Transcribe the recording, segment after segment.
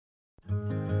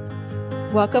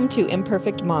Welcome to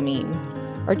Imperfect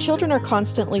Momming. Our children are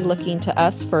constantly looking to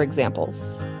us for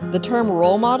examples. The term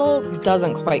role model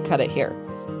doesn't quite cut it here.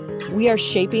 We are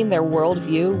shaping their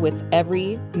worldview with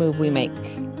every move we make.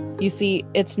 You see,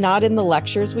 it's not in the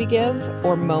lectures we give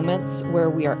or moments where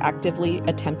we are actively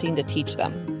attempting to teach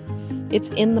them.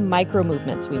 It's in the micro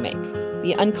movements we make,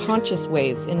 the unconscious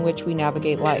ways in which we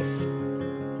navigate life.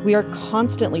 We are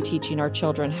constantly teaching our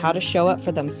children how to show up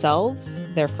for themselves,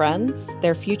 their friends,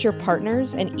 their future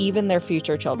partners, and even their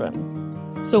future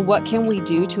children. So what can we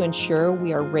do to ensure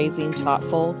we are raising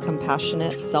thoughtful,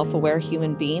 compassionate, self-aware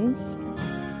human beings?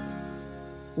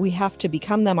 We have to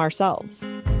become them ourselves.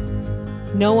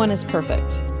 No one is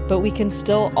perfect, but we can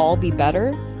still all be better,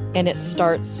 and it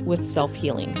starts with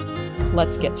self-healing.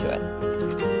 Let's get to it.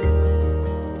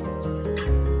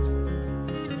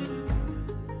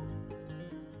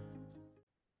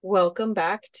 Welcome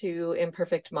back to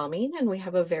Imperfect Momming, and we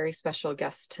have a very special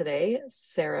guest today,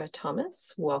 Sarah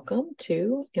Thomas. Welcome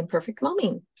to Imperfect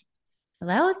Momming.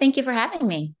 Hello, thank you for having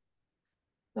me.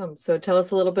 So tell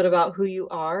us a little bit about who you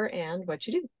are and what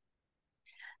you do.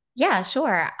 Yeah,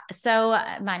 sure. So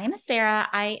my name is Sarah.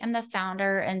 I am the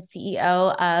founder and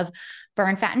CEO of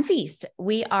Burn, Fat, and Feast.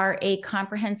 We are a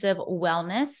comprehensive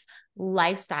wellness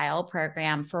lifestyle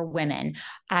program for women.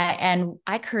 And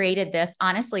I created this,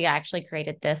 honestly, I actually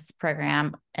created this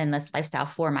program and this lifestyle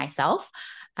for myself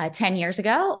 10 years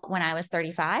ago when I was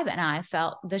 35. And I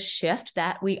felt the shift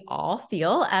that we all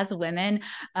feel as women,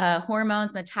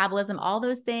 hormones, metabolism, all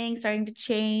those things starting to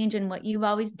change. And what you've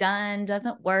always done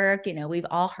doesn't work. You know, we've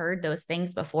all heard those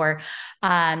things before.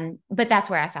 But that's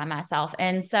where I found myself.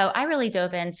 And so I really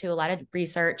dove into a lot of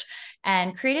research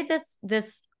and created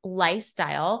this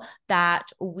lifestyle that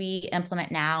we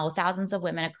implement now. Thousands of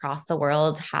women across the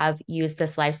world have used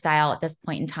this lifestyle at this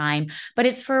point in time, but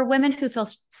it's for women who feel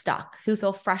stuck, who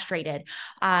feel frustrated.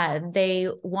 They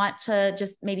want to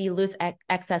just maybe lose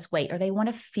excess weight, or they want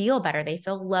to feel better. They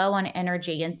feel low on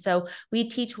energy. And so we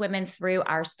teach women through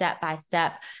our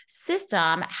step-by-step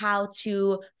system how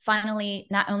to finally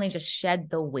not only just shed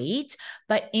the weight,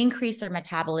 but increase their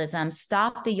metabolism,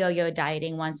 stop the yo-yo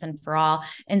dieting once and for all.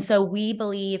 And so we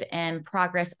believe in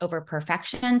progress over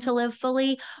perfection to live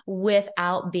fully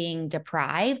without being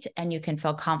deprived, and you can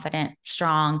feel confident,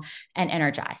 strong, and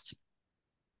energized.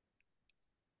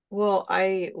 Well,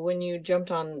 when you jumped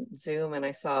on Zoom and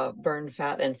I saw Burn,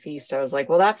 Fat, and Feast, I was like,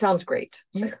 well, that sounds great.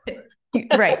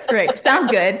 Right. Sounds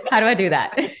good. How do I do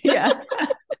that? Yeah.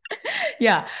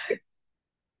 Yeah.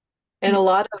 And a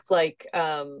lot of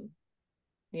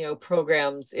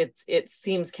programs, it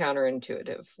seems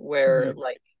counterintuitive where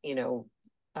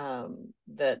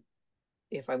that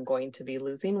if I'm going to be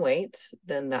losing weight,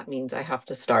 then that means I have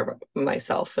to starve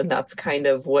myself. And that's kind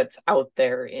of what's out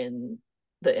there in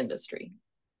the industry.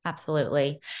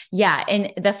 Absolutely. Yeah.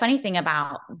 And the funny thing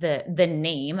about the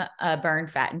name Burn,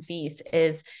 Fat, and Feast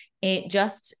is it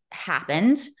just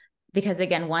happened because,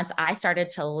 again, once I started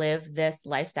to live this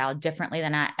lifestyle differently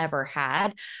than I ever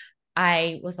had,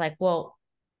 I was like, well,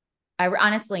 I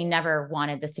honestly never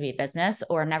wanted this to be a business,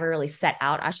 or never really set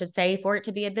out, I should say, for it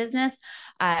to be a business.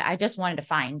 I just wanted to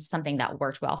find something that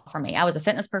worked well for me. I was a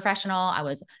fitness professional. I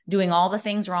was doing all the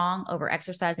things wrong, over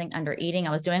exercising, under eating.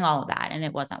 I was doing all of that and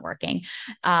it wasn't working.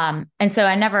 And so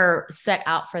I never set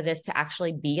out for this to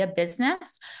actually be a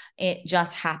business. It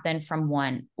just happened from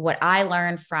what I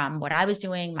learned from what I was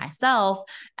doing myself,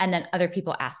 and then other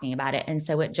people asking about it. And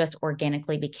so it just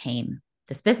organically became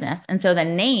this business. And so the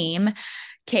name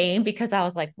came because I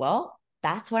was like, well,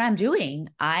 that's what I'm doing.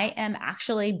 I am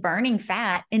actually burning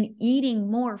fat and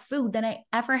eating more food than I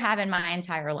ever have in my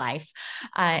entire life.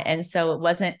 And so it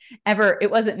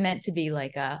wasn't meant to be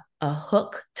like a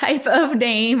hook type of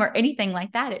name or anything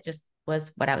like that. It just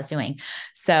was what I was doing.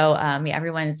 So yeah,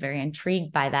 everyone's very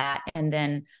intrigued by that. And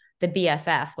then the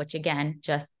BFF, which again,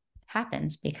 just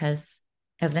happened because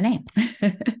of the name.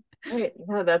 Right.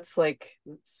 No, that's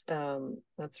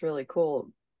really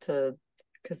cool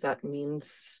because that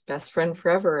means best friend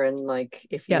forever. And like,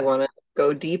 if you Yep. want to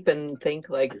go deep and think,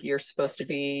 like, you're supposed to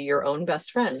be your own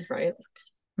best friend, right?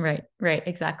 Right.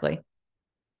 Exactly.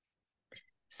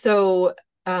 So,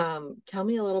 tell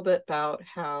me a little bit about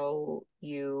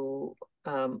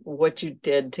what you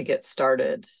did to get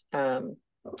started,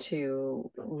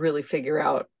 to really figure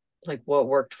out like what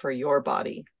worked for your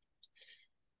body.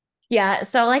 Yeah.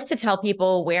 So I like to tell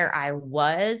people where I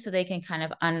was so they can kind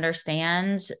of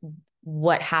understand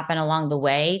what happened along the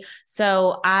way.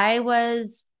 So I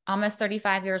was almost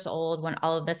 35 years old when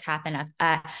all of this happened.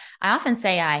 I often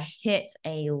say I hit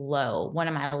a low, one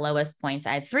of my lowest points.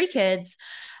 I had three kids.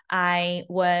 I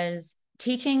was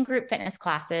teaching group fitness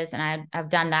classes, and I've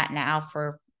done that now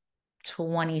for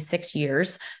 26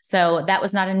 years. So that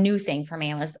was not a new thing for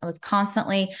me. I was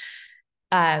constantly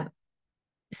uh,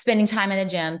 spending time in the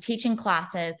gym, teaching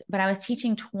classes, but I was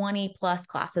teaching 20 plus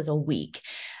classes a week.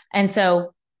 And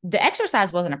so the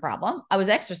exercise wasn't a problem. I was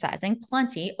exercising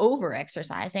plenty, over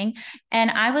exercising,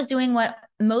 and I was doing what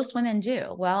most women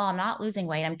do. Well, I'm not losing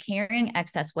weight. I'm carrying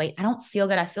excess weight. I don't feel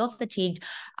good. I feel fatigued.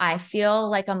 I feel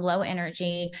like I'm low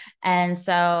energy. And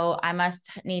so I must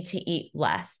need to eat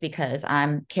less because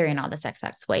I'm carrying all this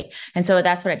excess weight. And so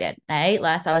that's what I did. I ate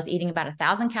less. I was eating about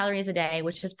 1,000 calories a day,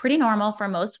 which is pretty normal for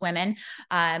most women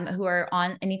who are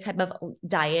on any type of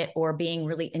diet or being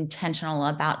really intentional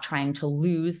about trying to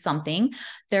lose something.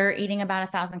 They're eating about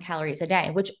 1,000 calories a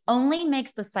day, which only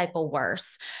makes the cycle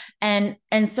worse. And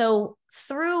so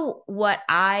through what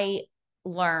I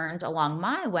learned along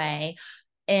my way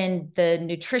in the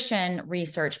nutrition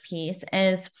research piece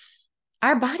is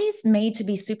our body's made to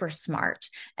be super smart.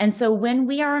 And so when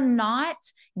we are not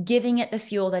giving it the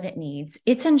fuel that it needs,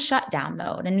 it's in shutdown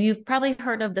mode. And you've probably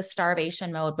heard of the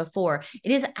starvation mode before.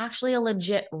 It is actually a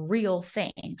legit real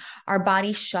thing. Our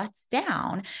body shuts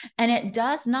down and it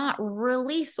does not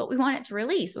release what we want it to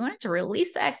release. We want it to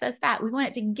release the excess fat. We want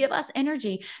it to give us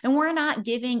energy, and we're not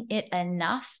giving it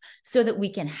enough so that we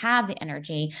can have the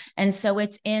energy. And so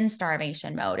it's in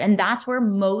starvation mode. And that's where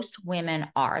most women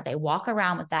are. They walk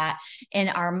around with that in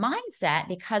our mindset,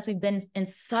 because we've been in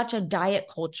such a diet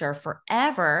culture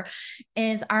forever,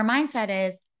 is our mindset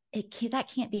is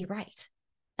that can't be right.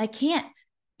 I can't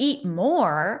eat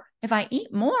more. If I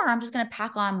eat more, I'm just going to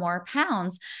pack on more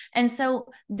pounds. And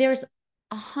so there's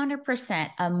 100%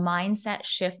 a mindset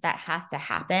shift that has to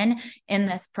happen in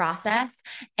this process.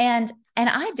 And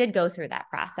I did go through that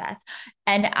process.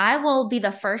 And I will be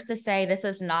the first to say this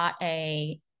is not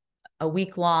a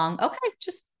week long, okay,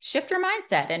 just shift your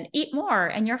mindset and eat more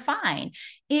and you're fine.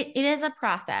 It is a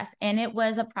process. And it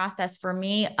was a process for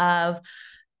me of,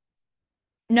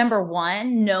 number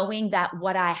one, knowing that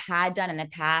what I had done in the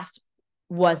past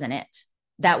wasn't it.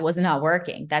 That was not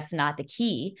working. That's not the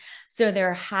key. So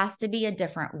there has to be a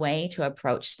different way to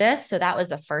approach this. So that was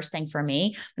the first thing for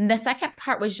me. And the second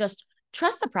part was just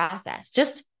trust the process.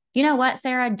 Just, you know what,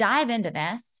 Sarah, dive into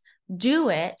this, do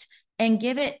it, and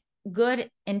give it good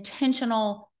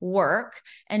intentional work,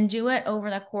 and do it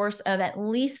over the course of at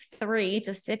least 3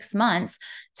 to 6 months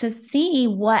to see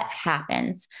what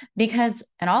happens. Because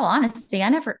in all honesty, I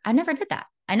never did that.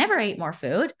 I never ate more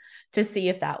food to see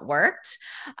if that worked.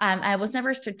 I was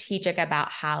never strategic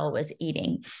about how I was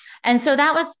eating. And so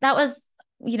that was,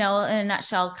 in a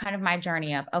nutshell, kind of my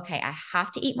journey of, okay, I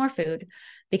have to eat more food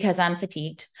because I'm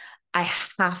fatigued. I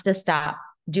have to stop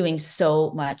doing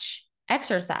so much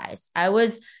exercise. I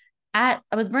was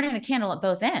burning the candle at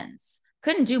both ends.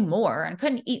 Couldn't do more and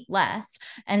couldn't eat less.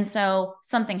 And so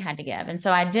something had to give. And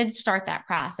so I did start that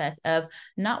process of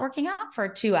not working out for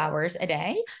 2 hours a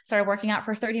day, started working out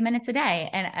for 30 minutes a day.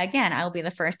 And again, I will be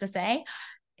the first to say,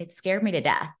 it scared me to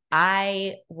death.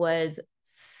 I was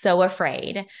so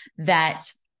afraid that,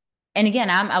 and again,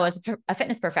 I was a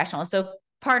fitness professional. So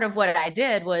part of what I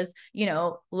did was,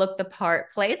 look the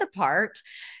part, play the part.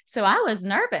 So I was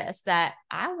nervous that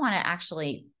I want to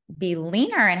actually be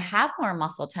leaner and have more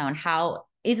muscle tone. How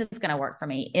is this going to work for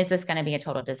me? Is this going to be a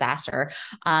total disaster?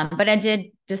 But I did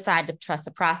decide to trust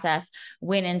the process,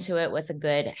 went into it with a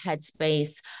good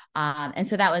headspace. And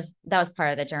so that was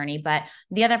part of the journey. But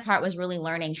the other part was really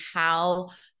learning how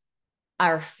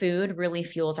our food really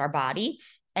fuels our body,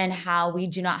 and how we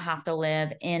do not have to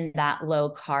live in that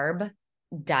low carb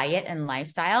diet and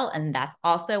lifestyle. And that's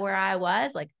also where I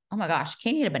was like, oh my gosh,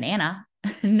 can't eat a banana.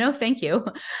 No, thank you.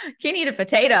 Can't eat a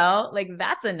potato. Like,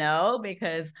 that's a no,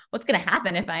 because what's going to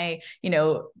happen if I,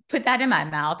 put that in my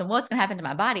mouth, and what's going to happen to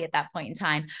my body at that point in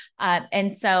time?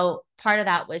 And so part of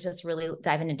that was just really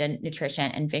diving into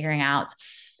nutrition and figuring out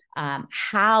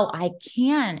how I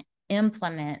can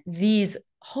implement these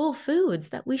whole foods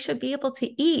that we should be able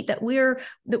to eat, that we're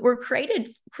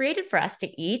created for us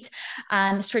to eat,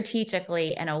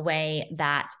 strategically in a way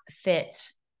that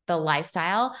fits the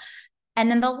lifestyle. And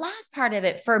then the last part of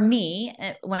it for me,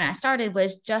 when I started,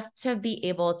 was just to be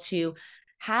able to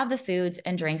have the foods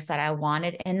and drinks that I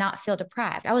wanted and not feel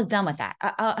deprived. I was done with that.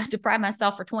 I deprived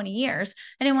myself for 20 years.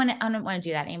 I didn't want to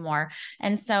do that anymore.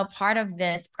 And so part of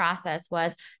this process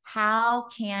was, how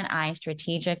can I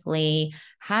strategically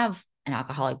have an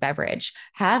alcoholic beverage,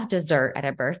 have dessert at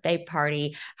a birthday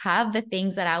party, have the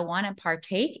things that I want to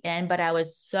partake in, but I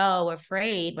was so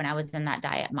afraid when I was in that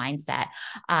diet mindset.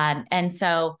 And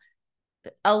so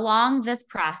along this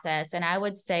process, and I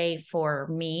would say for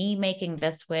me, making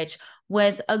this switch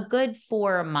was a good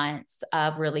 4 months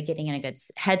of really getting in a good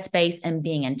headspace and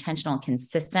being intentional and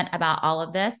consistent about all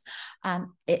of this.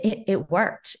 It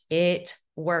worked. It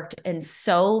worked in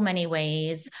so many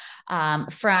ways,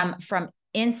 from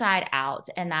inside out,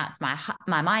 and that's my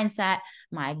mindset.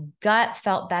 My gut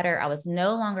felt better. I was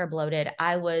no longer bloated.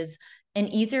 I was an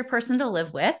easier person to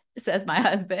live with, says my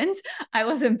husband. I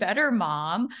was a better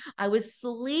mom. I was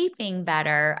sleeping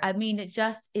better. I mean,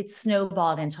 it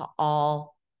snowballed into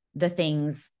all the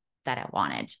things that I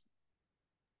wanted.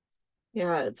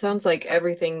 Yeah, it sounds like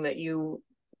everything that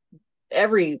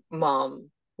every mom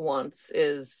wants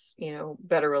is,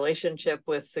 better relationship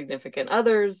with significant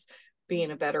others,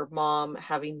 being a better mom,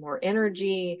 having more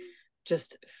energy,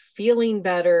 just feeling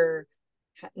better.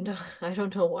 No, I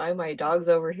don't know why my dog's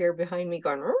over here behind me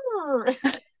going.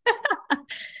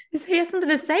 He has something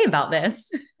to say about this.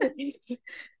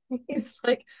 He's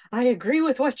like, I agree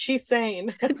with what she's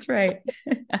saying. That's right.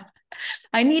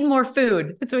 I need more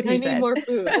food. That's what he said. I need more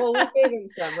food. Well, we gave him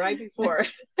some right before.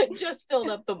 I just filled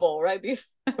up the bowl right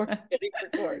before getting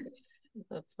record.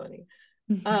 That's funny.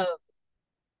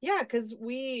 Yeah, because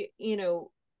we,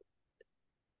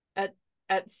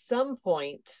 at some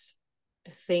point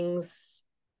things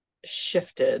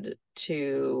shifted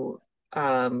to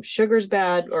sugar's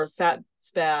bad or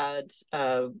fat's bad,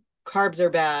 carbs are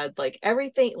bad, like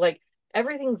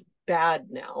everything's bad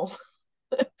now.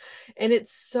 And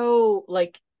it's so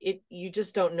like you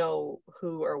just don't know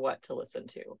who or what to listen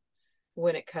to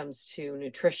when it comes to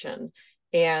nutrition.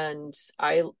 And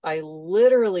I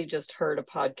literally just heard a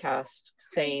podcast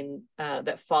saying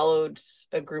that followed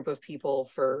a group of people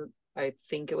for, I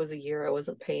think it was a year. I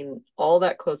wasn't paying all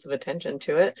that close of attention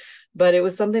to it, but it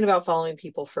was something about following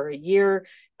people for a year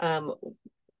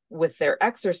with their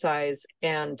exercise.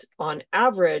 And on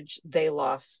average, they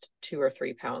lost 2 or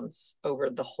 3 pounds over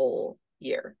the whole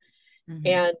year. Mm-hmm.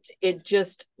 And it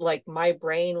just like, my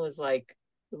brain was like,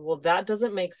 well, that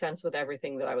doesn't make sense with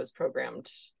everything that I was programmed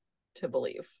to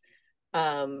believe.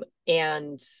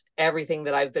 And everything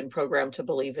that I've been programmed to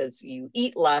believe is you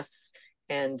eat less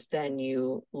and then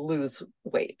you lose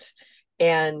weight.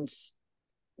 And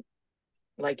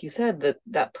like you said,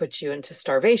 that puts you into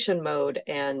starvation mode.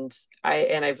 And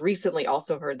I've recently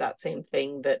also heard that same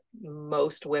thing, that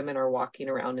most women are walking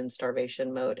around in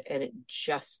starvation mode, and it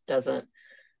just doesn't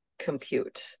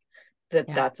compute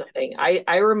that's a thing.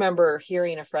 I remember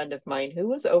hearing a friend of mine who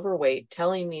was overweight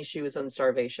telling me she was in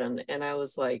starvation, and I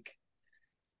was like,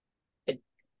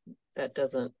 that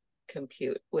doesn't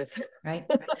compute with right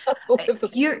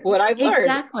with what I've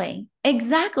learned.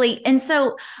 Exactly. And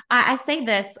so I say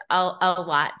this a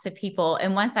lot to people,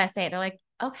 and once I say it, they're like,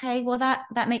 okay, well,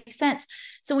 that makes sense.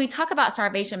 So we talk about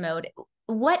starvation mode.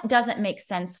 What doesn't make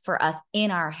sense for us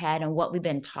in our head and what we've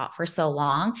been taught for so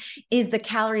long is the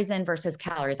calories in versus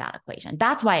calories out equation.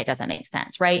 That's why it doesn't make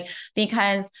sense, right?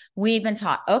 Because we've been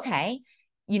taught, okay,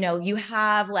 you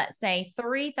have, let's say,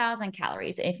 3,000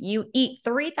 calories. If you eat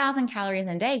 3,000 calories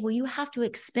a day, well, you have to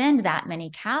expend that many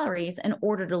calories in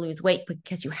order to lose weight,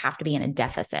 because you have to be in a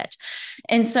deficit.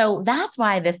 And so that's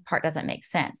why this part doesn't make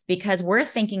sense, because we're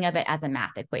thinking of it as a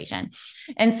math equation.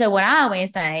 And so what I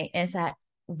always say is that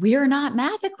we're not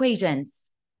math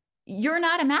equations. You're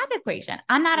not a math equation.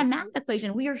 I'm not a math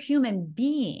equation. We are human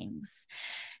beings.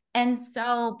 And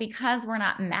so because we're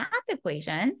not math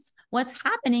equations, what's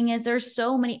happening is there's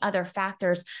so many other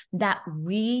factors that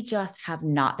we just have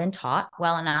not been taught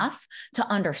well enough to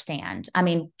understand. I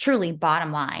mean, truly,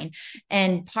 bottom line.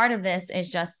 And part of this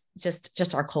is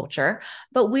just our culture,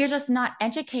 but we're just not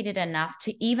educated enough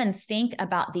to even think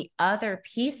about the other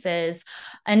pieces.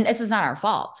 And this is not our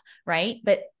fault, right?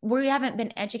 But we haven't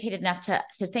been educated enough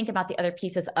to think about the other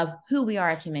pieces of who we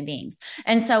are as human beings.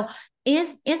 And so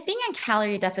is being in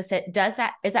calorie deficit, is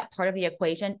that part of the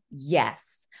equation?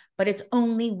 Yes, but it's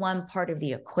only one part of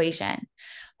the equation.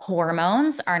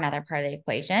 Hormones are another part of the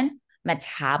equation.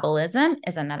 Metabolism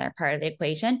is another part of the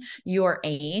equation. Your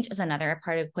age is another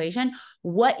part of the equation.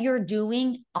 What you're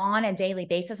doing on a daily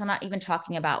basis, I'm not even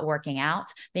talking about working out,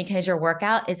 because your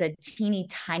workout is a teeny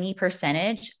tiny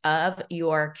percentage of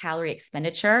your calorie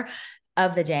expenditure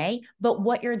of the day, but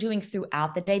what you're doing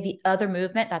throughout the day, the other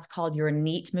movement, that's called your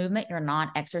NEAT movement, your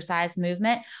non-exercise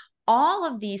movement, all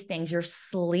of these things, your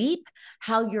sleep,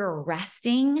 how you're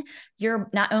resting,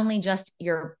 not only just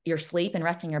your sleep and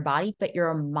resting your body, but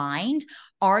your mind.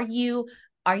 Are you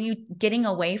Are you getting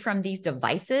away from these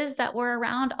devices that were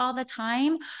around all the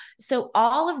time? So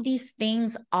all of these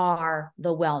things are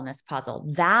the wellness puzzle.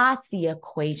 That's the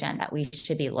equation that we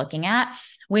should be looking at,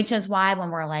 which is why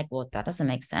when we're like, well, that doesn't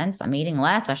make sense. I'm eating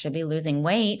less. I should be losing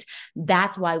weight.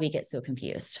 That's why we get so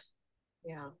confused.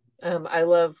 Yeah. I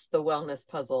love the wellness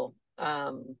puzzle.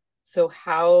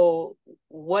 So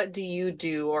what do you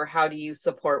do, or how do you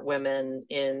support women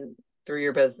through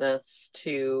your business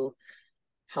to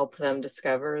help them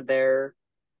discover their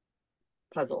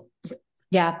puzzle?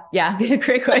 Yeah, yeah,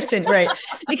 great question. Right.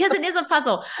 Because it is a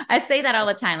puzzle. I say that all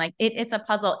the time. Like it's a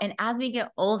puzzle. And as we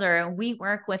get older, we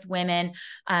work with women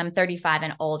 35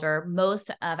 and older. Most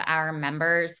of our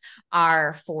members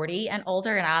are 40 and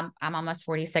older, and I'm almost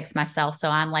 46 myself. So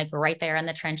I'm like right there in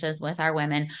the trenches with our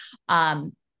women.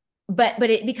 But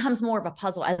it becomes more of a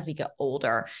puzzle as we get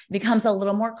older. It becomes a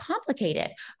little more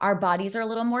complicated. Our bodies are a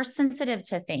little more sensitive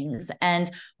to things, and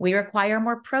we require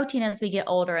more protein as we get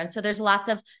older. And so there's lots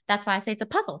of, that's why I say it's a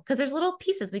puzzle, because there's little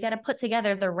pieces we got to put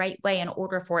together the right way in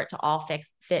order for it to all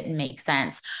fit and make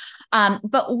sense.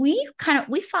 But we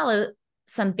follow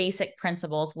some basic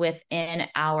principles within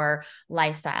our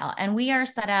lifestyle. And we are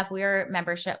set up, we're a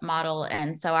membership model.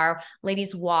 And so our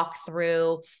ladies walk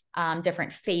through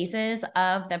different phases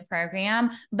of the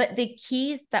program. But the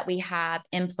keys that we have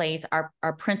in place, our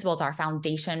principles, our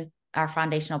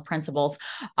foundational principles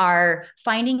are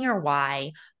finding your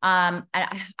why.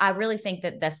 I really think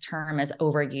that this term is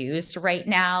overused right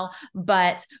now,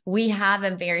 but we have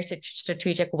a very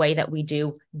strategic way that we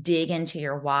do dig into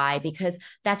your why, because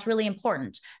that's really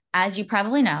important. As you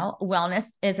probably know, wellness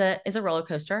is a roller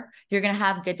coaster. You're going to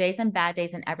have good days and bad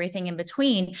days and everything in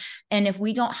between. And if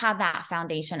we don't have that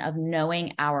foundation of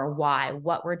knowing our why,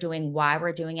 what we're doing, why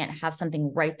we're doing it, and have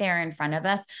something right there in front of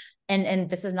us, and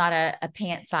this is not a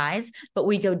pant size, but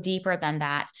we go deeper than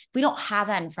that. If we don't have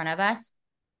that in front of us,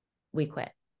 we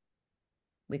quit.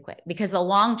 We quit, because the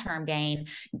long-term gain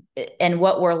and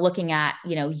what we're looking at,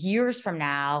 years from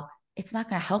now, it's not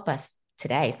going to help us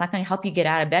today. It's not going to help you get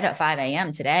out of bed at 5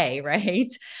 a.m. today,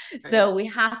 right? So we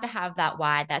have to have that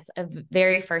why. That's a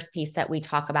very first piece that we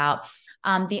talk about.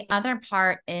 The other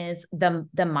part is the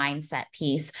mindset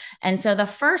piece. And so the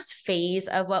first phase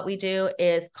of what we do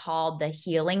is called the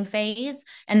healing phase.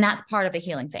 And that's part of the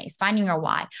healing phase, finding your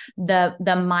why. The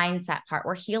mindset part,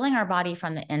 we're healing our body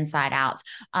from the inside out.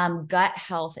 Gut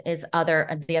health is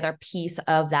the other piece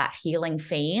of that healing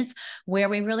phase, where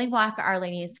we really walk our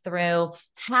ladies through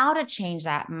how to change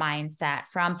that mindset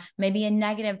from maybe a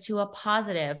negative to a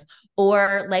positive,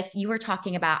 or like you were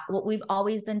talking about, what we've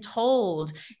always been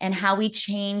told, and how we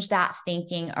change that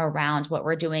thinking around what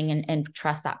we're doing, and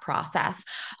trust that process.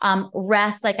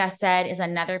 Rest, like I said, is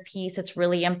another piece. It's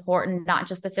really important, not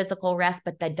just the physical rest,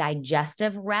 but the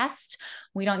digestive rest.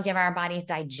 We don't give our bodies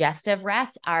digestive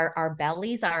rest. Our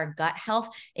bellies, our gut health,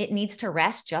 it needs to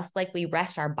rest just like we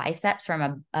rest our biceps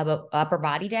from a upper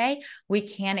body day. We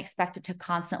can't expect it to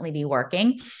constantly be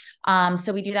working.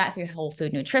 So we do that through whole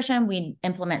food nutrition. We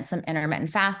implement some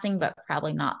intermittent fasting, but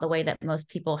probably not the way that most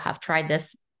people have tried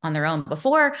this on their own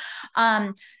before.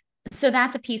 So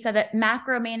that's a piece of it.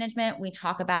 Macro management, we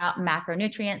talk about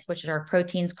macronutrients, which are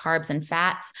proteins, carbs, and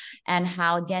fats, and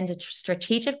how, again, to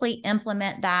strategically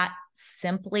implement that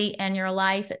simply in your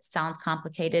life. It sounds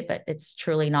complicated, but it's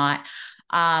truly not.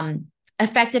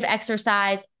 Effective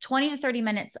exercise, 20 to 30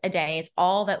 minutes a day is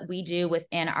all that we do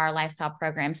within our lifestyle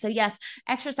program. So yes,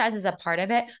 exercise is a part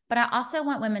of it, but I also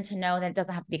want women to know that it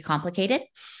doesn't have to be complicated.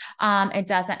 It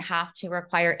doesn't have to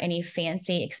require any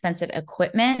fancy, expensive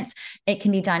equipment. It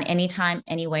can be done anytime,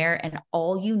 anywhere, and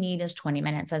all you need is 20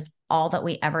 minutes. That's all that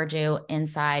we ever do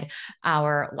inside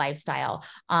our lifestyle.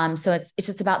 So it's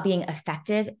just about being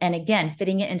effective, and again,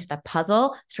 fitting it into the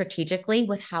puzzle strategically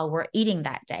with how we're eating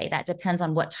that day. That depends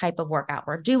on what type of workout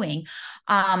we're doing.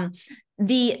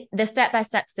 The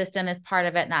step-by-step system is part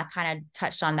of it, and I kind of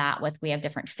touched on that with, we have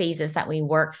different phases that we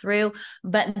work through.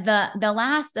 But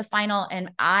the final,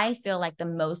 and I feel like the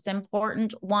most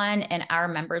important one, and our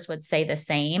members would say the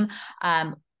same.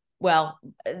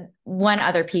 One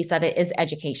other piece of it is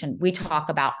education. We talk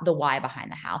about the why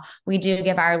behind the how. We do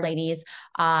give our ladies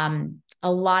a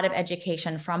lot of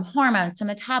education, from hormones to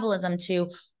metabolism to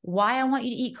why I want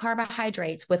you to eat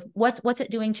carbohydrates, with what's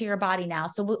it doing to your body now.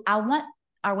 So I want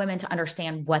our women to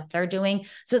understand what they're doing,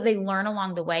 so they learn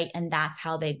along the way, and that's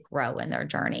how they grow in their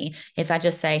journey. If I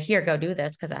just say, here, go do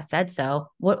this because I said so,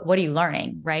 what are you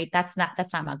learning, right? That's not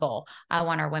my goal. I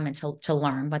want our women to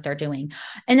learn what they're doing.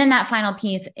 And then that final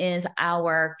piece is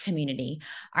our community,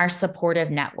 our supportive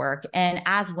network. And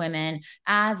as women,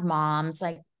 as moms,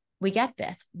 like, we get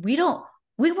this.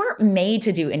 we weren't made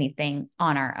to do anything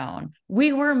on our own.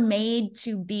 We were made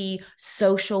to be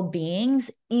social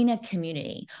beings in a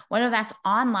community, whether that's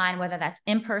online, whether that's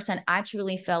in person. I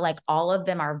truly feel like all of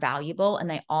them are valuable and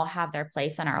they all have their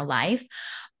place in our life.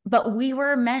 But we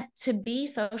were meant to be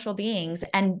social beings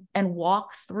and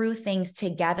walk through things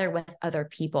together with other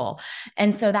people.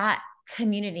 And so that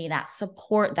community, that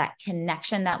support, that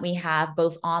connection that we have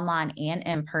both online and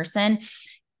in person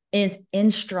is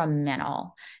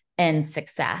instrumental in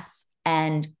success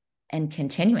and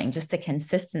continuing just the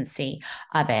consistency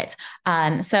of it.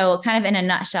 So kind of in a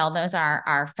nutshell, those are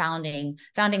our founding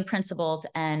principles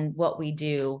and what we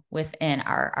do within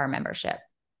our membership.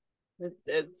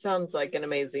 It sounds like an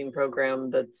amazing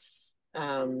program that's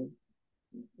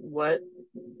what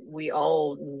we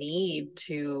all need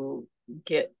to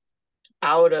get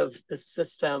out of the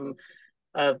system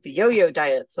of the yo-yo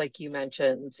diets, like you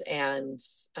mentioned, and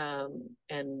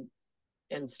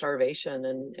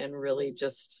starvation, and really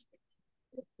just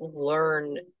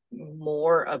learn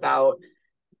more about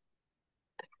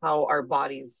how our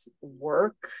bodies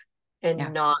work,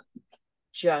 and not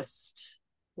just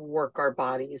work our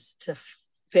bodies to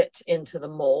fit into the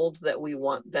molds that we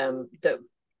want them, that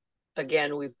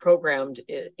again we've programmed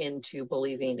it into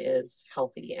believing is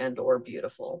healthy and or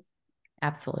beautiful.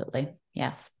 Absolutely.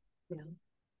 Yes. Yeah.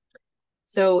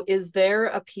 So is there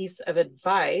a piece of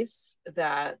advice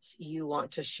that you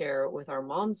want to share with our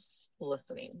moms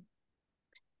listening?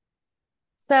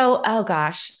 So, oh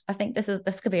gosh, I think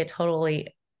this could be a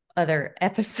totally other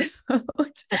episode.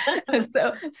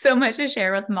 so much to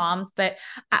share with moms, but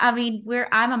I mean,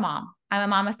 I'm a mom. I'm a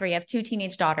mom of 3. I have 2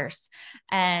 teenage daughters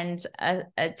and a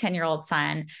 10-year-old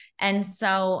son. And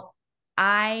so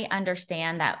I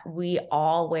understand that we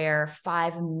all wear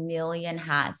 5 million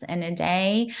hats in a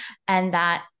day, and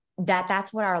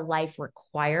that's what our life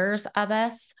requires of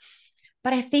us.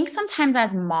 But I think sometimes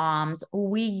as moms,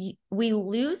 we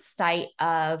lose sight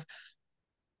of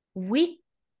we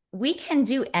can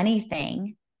do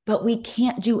anything, but we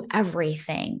can't do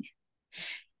everything.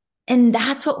 And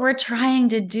that's what we're trying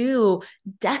to do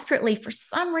desperately. For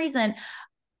some reason,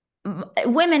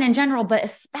 women in general, but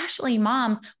especially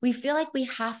moms, we feel like we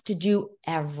have to do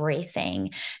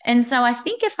everything. And so I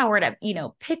think if I were to,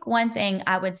 pick one thing,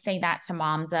 I would say that to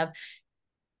moms of,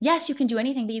 yes, you can do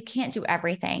anything, but you can't do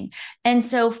everything. And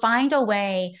so find a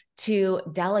way to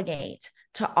delegate,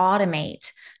 to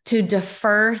automate, to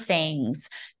defer things,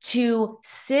 to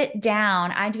sit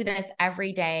down. I do this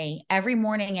every day, every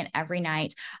morning and every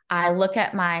night. I look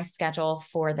at my schedule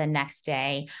for the next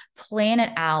day, plan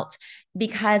it out,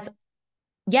 because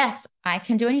yes, I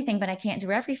can do anything, but I can't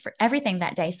do everything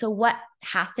that day. So what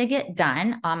has to get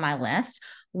done on my list?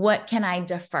 What can I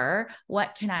defer?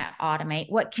 What can I automate?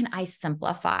 What can I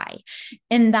simplify?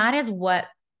 And that is what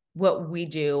we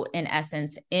do in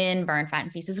essence in Burn Fat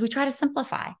and Feast, is we try to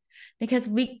simplify, because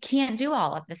we can't do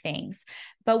all of the things,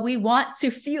 but we want to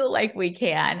feel like we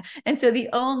can. And so the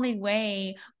only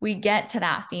way we get to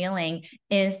that feeling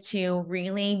is to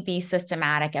really be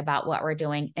systematic about what we're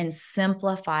doing and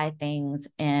simplify things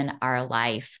in our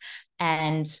life.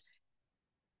 And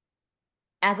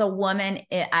as a woman,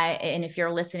 and if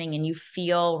you're listening and you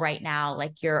feel right now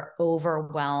like you're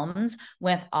overwhelmed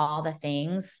with all the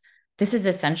things, this is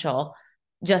essential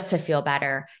just to feel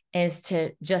better, is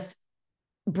to just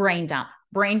brain dump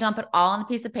it all on a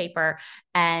piece of paper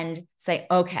and say,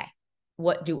 okay,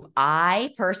 what do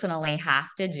I personally have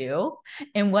to do?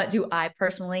 And what do I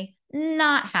personally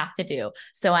not have to do?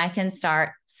 So I can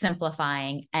start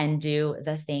simplifying and do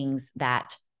the things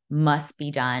that must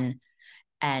be done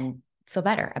and feel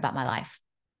better about my life.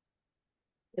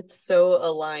 It's so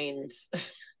aligned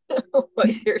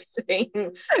what you're saying.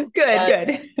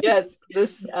 Good. Yes,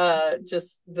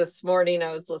 just this morning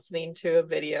I was listening to a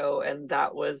video, and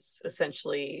that was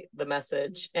essentially the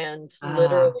message. And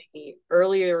literally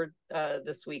earlier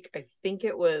this week, I think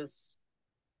it was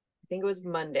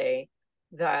Monday,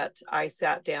 that I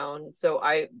sat down. So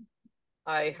I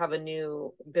have a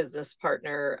new business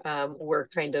partner. We're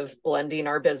kind of blending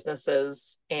our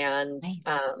businesses, and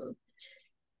nice.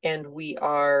 And we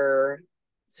are,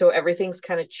 so everything's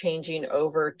kind of changing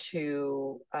over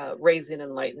to raising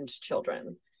enlightened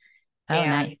children. Oh,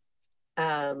 nice.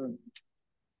 And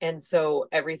so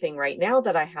everything right now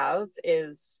that I have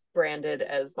is branded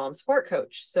as Mom Support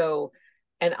Coach. So,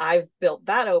 and I've built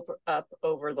that up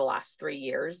over the last 3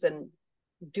 years, and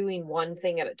doing one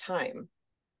thing at a time.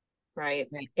 Right.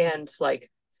 And like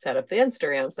set up the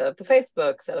Instagram, set up the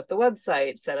Facebook, set up the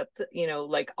website, set up the,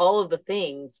 like all of the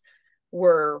things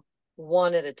were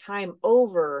one at a time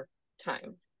over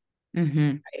time. Mm-hmm.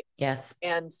 Right? Yes.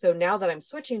 And so now that I'm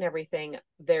switching everything,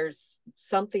 there's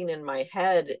something in my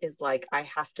head is like, I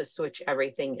have to switch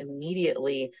everything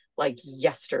immediately, like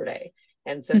yesterday.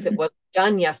 And since it wasn't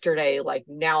done yesterday, like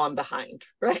now I'm behind,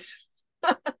 right?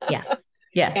 Yes.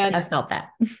 Yes. And I felt that.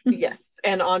 yes.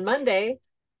 And on Monday,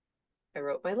 I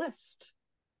wrote my list.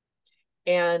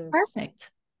 And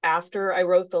Perfect. after I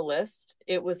wrote the list,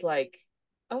 it was like,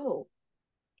 oh,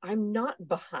 I'm not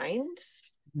behind.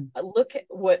 Look at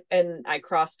what, and I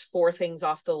crossed 4 things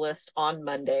off the list on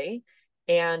Monday.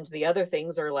 And the other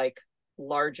things are like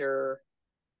larger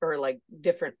or like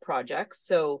different projects.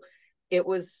 So it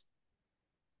was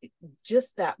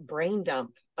just that brain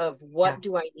dump of Yeah. what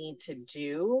do I need to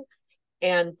do?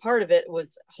 And part of it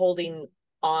was holding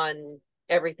on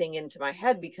everything into my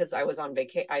head because I was on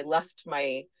vacation. I left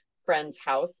my friend's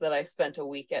house that I spent a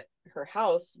week at her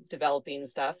house developing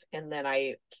stuff. And then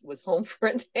I was home for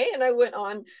a day and I went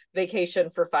on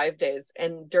vacation for 5 days.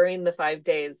 And during the 5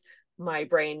 days, my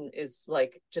brain is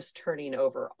like just turning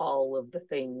over all of the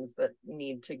things that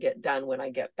need to get done when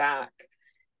I get back.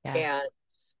 And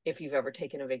Yes. if you've ever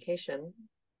taken a vacation,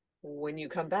 when you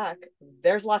come back,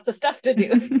 there's lots of stuff to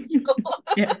do. So,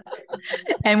 Yes.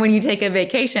 And when you take a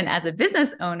vacation as a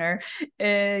business owner,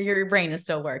 your brain is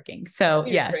still working. So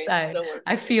your yes, brain's I still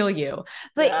I working. feel you.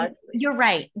 But Exactly. you're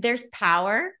right. There's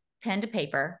power, pen to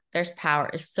paper. There's power.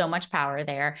 There's so much power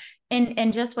there.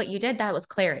 And just what you did, that was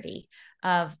clarity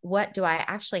of what do I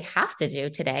actually have to do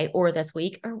today or this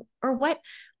week, or what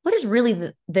is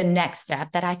really the next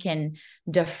step that I can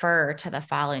defer to the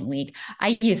following week.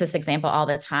 I use this example all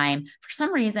the time. For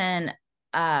some reason,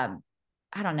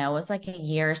 I don't know, it was like a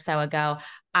year or so ago.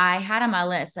 I had on my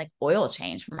list like oil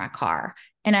change for my car.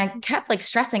 And I kept like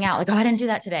stressing out, like, oh, I didn't do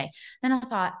that today. Then I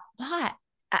thought, what?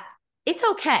 It's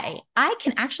okay. I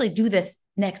can actually do this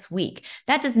next week.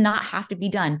 That does not have to be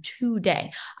done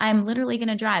today. I'm literally going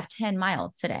to drive 10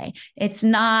 miles today. It's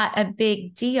not a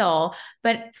big deal.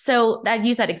 But so I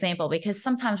use that example because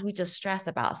sometimes we just stress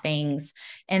about things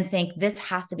and think this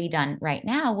has to be done right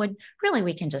now, when really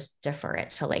we can just defer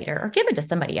it to later or give it to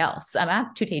somebody else. I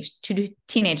have two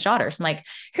teenage daughters. I'm like,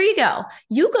 here you go.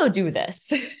 You go do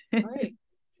this. Right.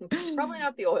 Probably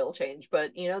not the oil change,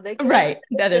 but they can empty Right.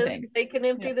 the The other dishes, things. they can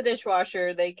empty Yeah. the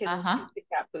dishwasher, they can Uh-huh. scoop the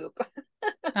cat poop,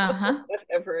 Uh-huh.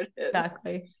 whatever it is.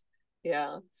 Exactly.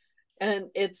 Yeah.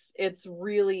 And it's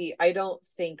really, I don't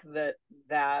think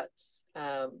that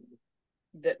um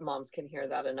that moms can hear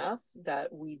that enough,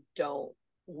 that we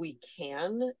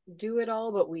can do it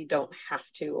all, but we don't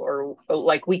have to, or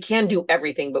like we can do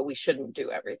everything, but we shouldn't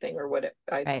do everything, or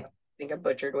I Right. think I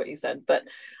butchered what you said, but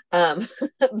um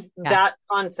Yeah. that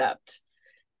concept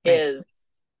Right.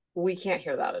 is, we can't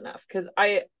hear that enough, because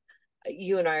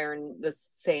you and I are in the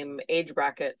same age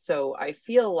bracket, so I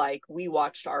feel like we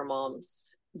watched our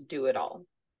moms do it all.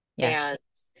 Yes. And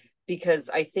because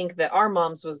I think that our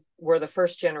moms were the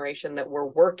first generation that were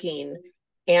working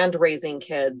and raising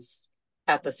kids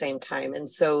at the same time. And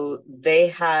so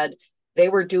they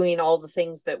were doing all the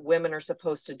things that women are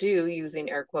supposed to do, using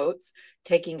air quotes,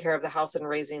 taking care of the house and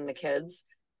raising the kids,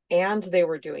 and they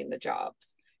were doing the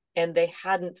jobs. And they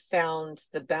hadn't found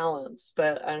the balance.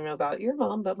 But I don't know about your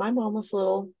mom, but my mom was a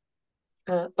little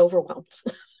overwhelmed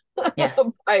Yes.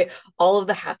 by all of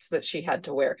the hats that she had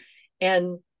to wear.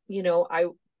 And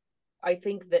I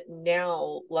think that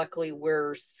now, luckily,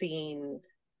 we're seeing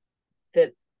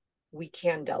that we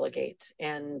can delegate,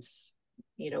 and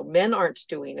men aren't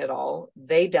doing it all.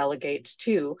 They delegate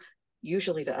too,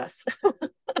 usually to us.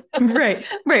 Right.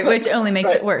 Right. Which only makes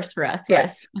Right. it worse for us. Right.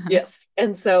 Yes. Uh-huh. Yes.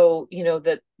 And so,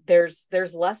 that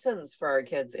there's lessons for our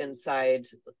kids inside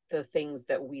the things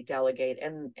that we delegate.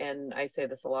 And I say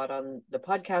this a lot on the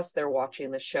podcast. They're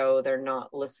watching the show, they're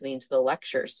not listening to the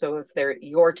lectures. So if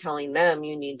you're telling them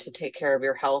you need to take care of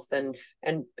your health and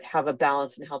have a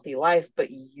balanced and healthy life, but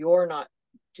you're not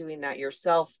doing that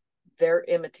yourself, they're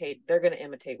going to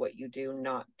imitate what you do,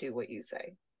 not do what you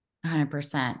say.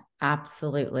 100%.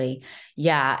 Absolutely.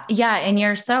 Yeah. Yeah. And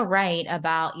you're so right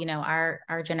about,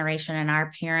 our generation and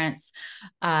our parents.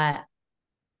 I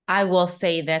will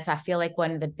say this. I feel like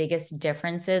one of the biggest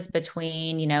differences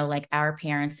between, like our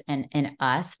parents and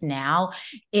us now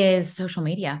is social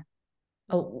media.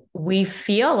 Oh, we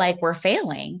feel like we're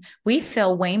failing. We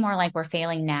feel way more like we're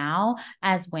failing now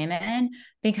as women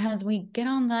because we get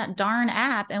on that darn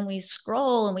app and we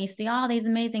scroll and we see all these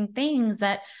amazing things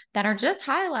that are just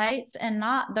highlights and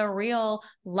not the real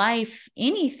life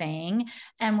anything.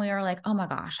 And we are like, oh my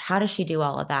gosh, how does she do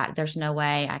all of that? There's no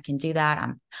way I can do that.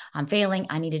 I'm failing.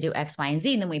 I need to do X, Y, and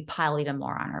Z. And then we pile even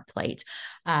more on our plate.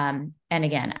 And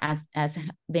again, as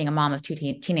being a mom of two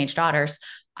teenage daughters,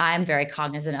 I'm very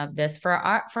cognizant of this for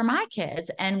my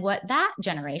kids and what that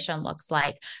generation looks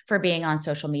like for being on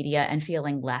social media and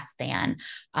feeling less than.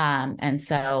 And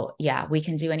so, yeah, we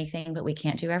can do anything, but we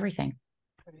can't do everything.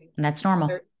 Right. And that's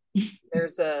normal.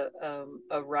 There's a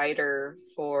writer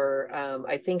for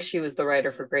I think she was the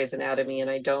writer for Grey's Anatomy,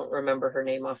 and I don't remember her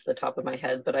name off the top of my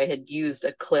head, but I had used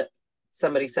a clip.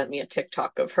 Somebody sent me a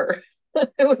TikTok of her.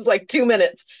 It was like 2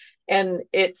 minutes, and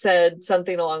it said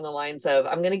something along the lines of,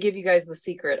 "I'm going to give you guys the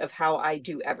secret of how I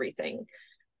do everything.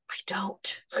 I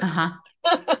don't." Uh-huh.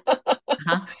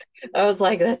 Uh-huh. I was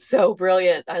like, that's so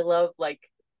brilliant. I love, like,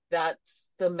 that's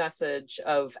the message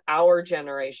of our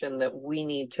generation, that we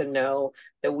need to know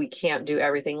that we can't do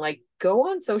everything. Like, go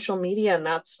on social media and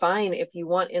that's fine if you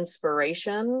want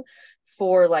inspiration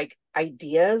for like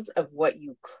ideas of what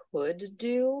you could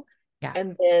do, Yeah.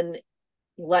 and then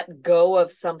let go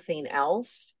of something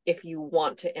else if you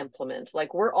want to implement.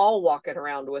 Like, we're all walking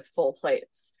around with full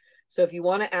plates. So if you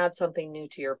want to add something new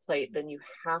to your plate, then you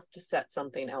have to set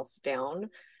something else down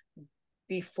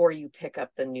before you pick up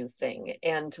the new thing.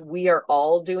 And we are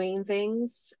all doing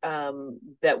things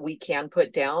that we can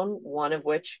put down, one of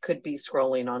which could be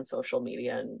scrolling on social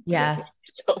media and making Yes.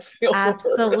 yourself feel worse.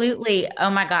 Absolutely. Oh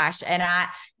my gosh. And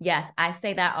yes, I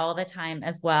say that all the time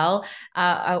as well.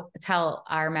 I tell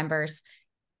our members,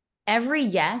 every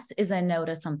yes is a no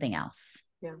to something else.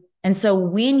 Yeah. And so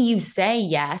when you say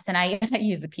yes, and I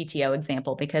use the PTO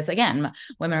example because again,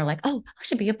 women are like, oh, I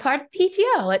should be a part of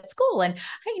PTO at school. And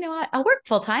I work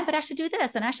full time, but I should do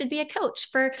this. And I should be a coach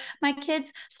for my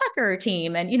kids' soccer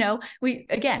team. And, we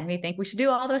think we should do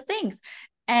all those things.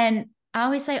 And I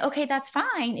always say, okay, that's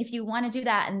fine if you want to do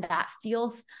that. And that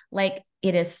feels like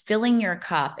it is filling your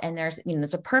cup and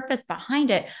there's a purpose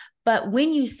behind it. But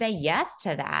when you say yes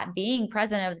to that, being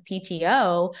president of the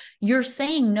PTO, you're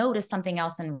saying no to something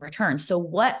else in return. So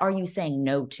what are you saying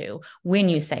no to when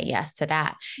you say yes to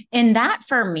that? And that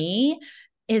for me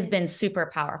has been super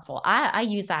powerful. I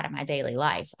use that in my daily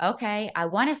life. Okay, I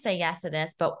want to say yes to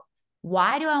this, but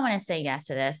why do I want to say yes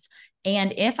to this?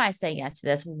 And if I say yes to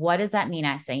this, what does that mean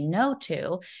I say no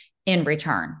to in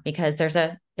return? Because there's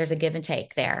a give and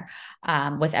take there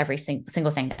with every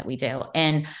single thing that we do.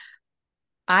 And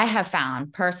I have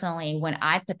found personally, when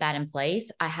I put that in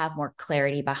place, I have more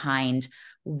clarity behind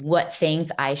what things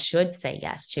I should say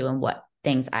yes to and what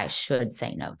things I should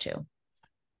say no to.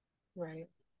 Right.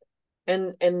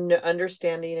 And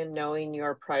understanding and knowing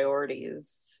your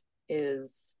priorities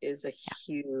is a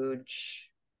huge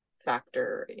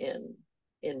factor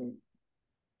in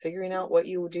figuring out what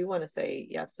you do want to say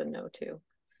yes and no to.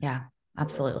 Yeah,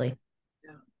 absolutely.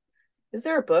 Yeah. Is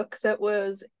there a book that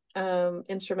was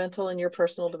instrumental in your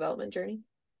personal development journey?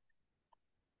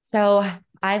 So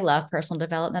I love personal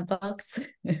development books.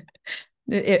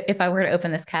 If I were to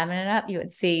open this cabinet up, you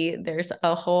would see there's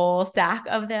a whole stack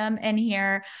of them in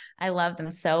here. I love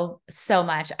them so, so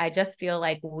much. I just feel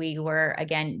like we were,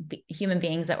 again, human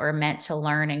beings that were meant to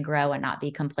learn and grow and not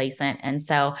be complacent. And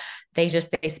so they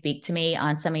speak to me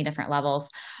on so many different levels.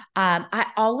 I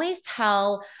always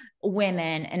tell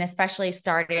women, and especially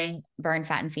starting Burn,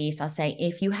 Fat, and Feast, I'll say,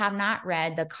 if you have not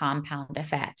read The Compound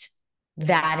Effect,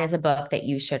 that is a book that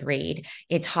you should read.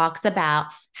 It talks about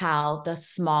how the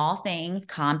small things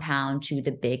compound to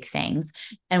the big things.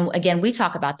 And again, we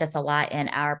talk about this a lot in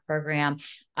our program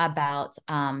about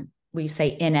we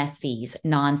say NSVs,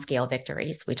 non-scale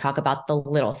victories. We talk about the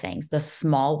little things, the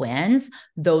small wins.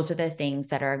 Those are the things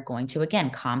that are going to, again,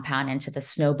 compound into the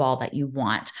snowball that you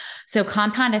want. So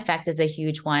compound effect is a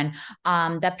huge one.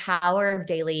 The power of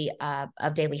daily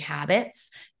habits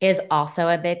is also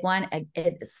a big one.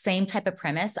 Same type of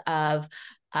premise of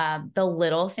the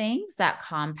little things that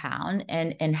compound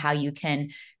and how you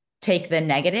can take the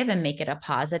negative and make it a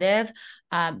positive.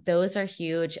 Those are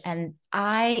huge. And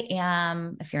I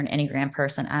am, if you're an Enneagram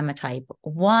person, I'm a type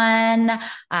 1.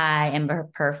 I am a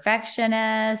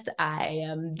perfectionist.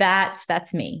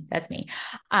 That's me. That's me.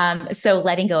 So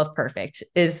letting go of perfect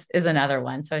is another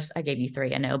one. So I gave you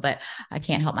 3, I know, but I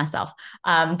can't help myself.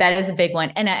 That is a big one.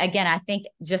 And again, I think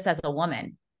just as a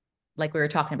woman, like we were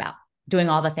talking about, doing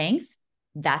all the things,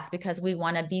 that's because we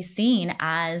want to be seen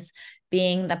as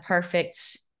being the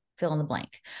perfect fill in the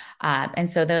blank. And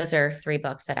so those are 3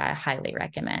 books that I highly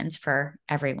recommend for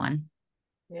everyone.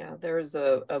 Yeah, there was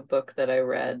a book that I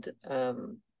read a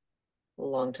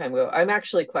long time ago. I'm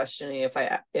actually questioning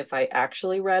if I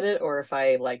actually read it or if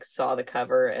I like saw the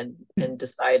cover and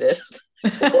decided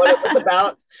what it was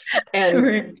about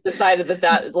and decided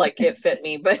that like it fit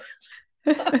me. But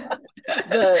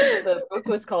the book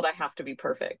was called I Have to Be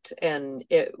Perfect, and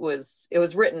it was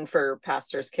written for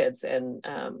pastors' kids and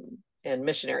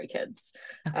missionary kids,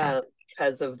 Okay.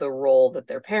 because of the role that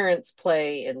their parents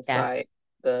play Yes.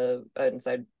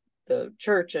 inside the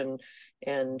church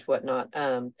and whatnot.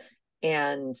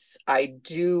 And I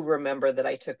do remember that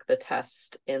I took the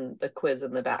test in the quiz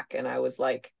in the back, and I was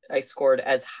like, I scored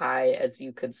as high as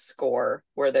you could score,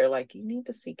 where they're like, you need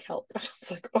to seek help. I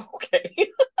was like, okay.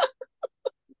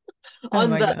 Oh On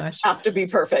my the gosh. have to be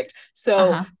perfect.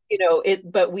 So, Uh-huh.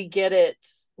 but we get it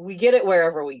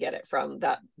wherever we get it from,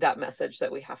 that message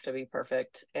that we have to be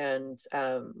perfect. And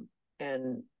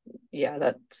yeah,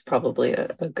 that's probably a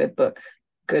good book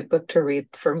to read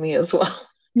for me as well.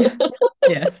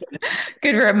 Yes.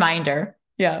 Good reminder.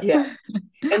 Yeah. Yeah.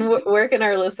 And where can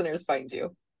our listeners find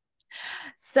you?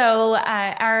 So,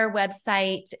 our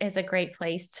website is a great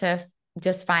place to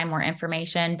just find more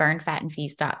information,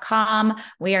 burnfatandfeast.com.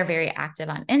 We are very active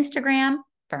on Instagram,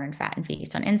 Burn Fat and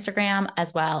Feast on Instagram,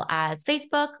 as well as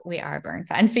Facebook. We are Burn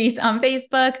Fat and Feast on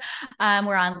Facebook.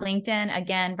 We're on LinkedIn,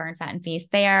 again, Burn Fat and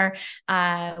Feast there.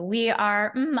 We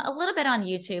are a little bit on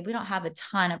YouTube. We don't have a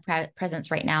ton of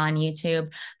presence right now on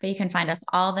YouTube, but you can find us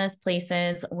all those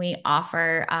places. We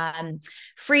offer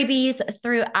freebies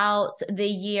throughout the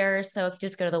year. So if you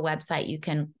just go to the website, you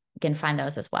can find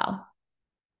those as well.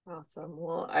 Awesome.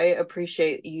 Well, I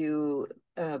appreciate you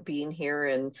being here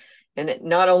and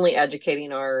not only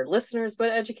educating our listeners, but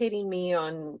educating me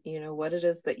on, what it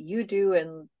is that you do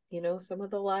and, some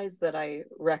of the lies that I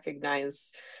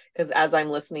recognize. Because as I'm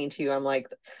listening to you, I'm like,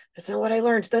 that's not what I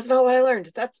learned. That's not what I learned.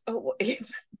 That's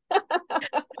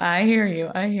I hear you.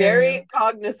 I hear very you.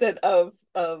 cognizant of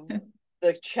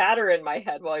the chatter in my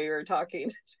head while you were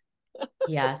talking.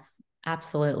 Yes,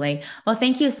 absolutely. Well,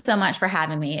 thank you so much for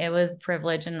having me. It was a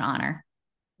privilege and an honor.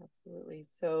 Absolutely.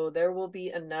 So there will be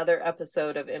another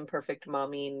episode of Imperfect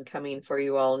Momming coming for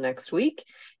you all next week.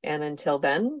 And until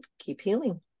then, keep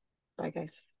healing. Bye,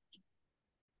 guys.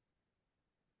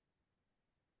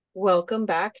 Welcome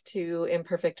back to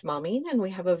Imperfect Momming. And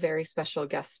we have a very special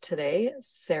guest today,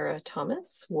 Sarah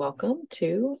Thomas. Welcome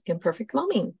to Imperfect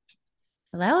Momming.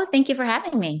 Hello. Thank you for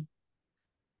having me.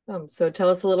 So tell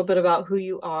us a little bit about who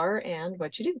you are and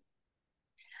what you do.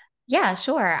 Yeah,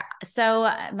 sure. So,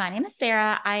 my name is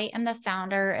Sarah. I am the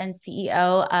founder and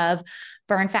CEO of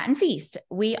Burn Fat and Feast.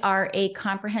 We are a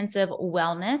comprehensive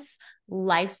wellness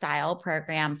lifestyle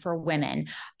program for women.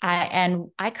 And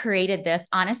I created this,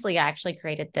 honestly, I actually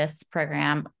created this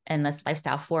program and this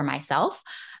lifestyle for myself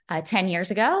 10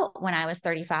 years ago when I was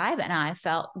 35. And I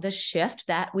felt the shift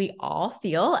that we all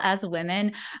feel as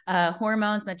women,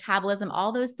 hormones, metabolism,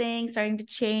 all those things starting to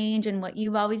change. And what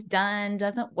you've always done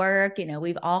doesn't work.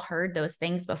 We've all heard those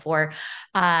things before.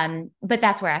 But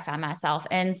that's where I found myself.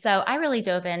 And so I really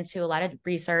dove into a lot of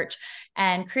research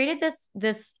and created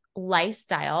this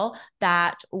lifestyle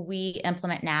that we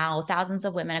implement now. Thousands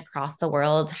of women across the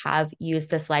world have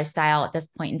used this lifestyle at this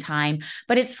point in time,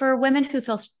 but it's for women who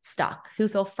feel stuck, who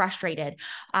feel frustrated.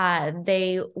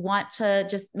 They want to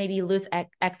just maybe lose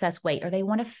excess weight, or they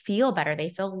want to feel better. They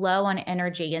feel low on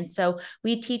energy. And so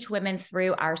we teach women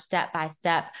through our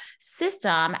step-by-step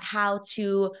system how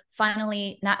to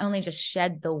finally not only just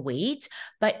shed the weight,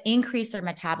 but increase their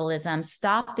metabolism,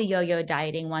 stop the yo-yo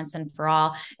dieting once and for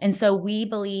all. And so we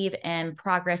believe in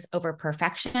progress over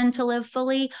perfection to live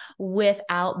fully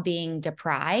without being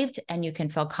deprived, and you can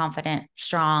feel confident,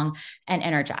 strong, and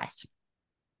energized.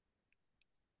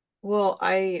 Well,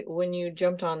 when you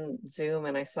jumped on Zoom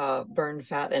and I saw Burn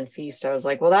Fat and Feast, I was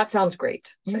like, well, that sounds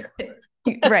great.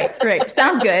 Right.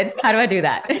 Sounds good. How do I do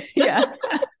that? Yeah.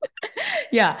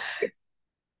 Yeah.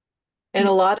 And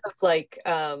a lot of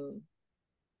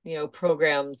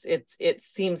programs, it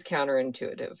seems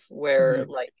counterintuitive where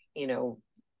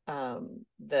Mhm.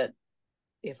 that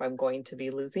if I'm going to be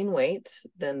losing weight,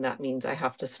 then that means I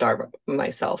have to starve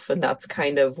myself. And that's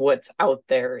kind of what's out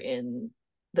there in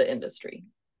the industry.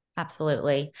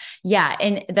 Absolutely. Yeah.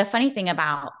 And the funny thing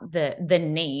about the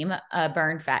name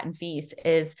Burn Fat and Feast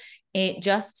is it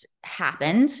just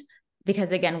happened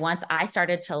because, again, once I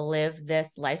started to live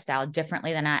this lifestyle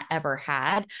differently than I ever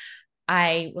had,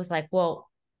 I was like, well,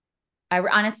 I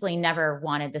honestly never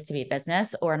wanted this to be a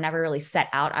business, or never really set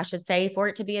out, I should say, for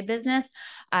it to be a business.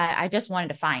 I just wanted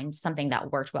to find something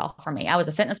that worked well for me. I was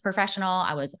a fitness professional.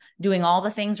 I was doing all the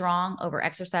things wrong, over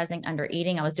exercising, under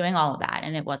eating. I was doing all of that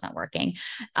and it wasn't working.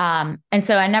 And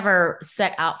so I never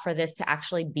set out for this to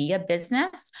actually be a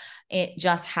business. It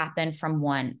just happened from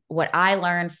what I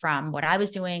learned from what I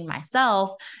was doing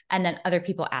myself, and then other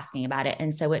people asking about it.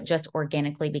 And so it just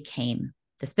organically became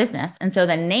this business. And so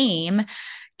the name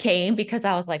came because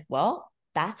I was like, well,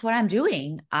 that's what I'm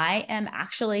doing. I am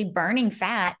actually burning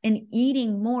fat and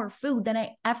eating more food than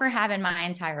I ever have in my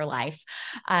entire life.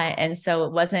 And so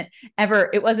it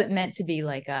wasn't meant to be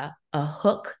like a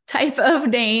hook type of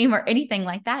name or anything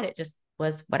like that. It just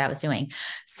was what I was doing.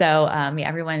 So yeah,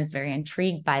 everyone is very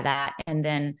intrigued by that. And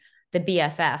then the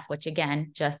BFF, which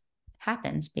again, just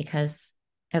happened because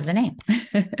of the name.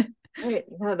 Right.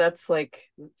 Yeah, that's like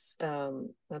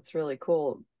that's really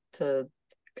cool to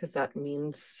because that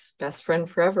means best friend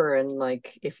forever. And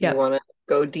like if you Yep. want to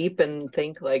go deep and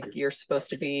think like you're supposed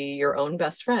to be your own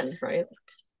best friend, right?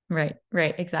 Right.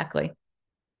 Right. Exactly.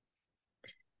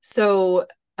 So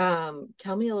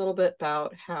tell me a little bit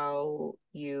about how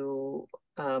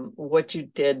what you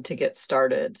did to get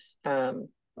started,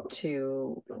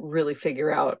 to really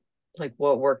figure out like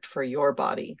what worked for your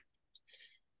body.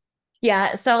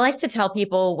 Yeah. So I like to tell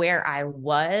people where I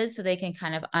was so they can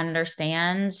kind of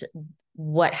understand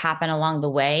what happened along the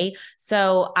way.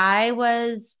 So I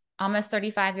was almost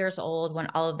 35 years old when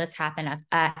all of this happened.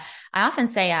 I often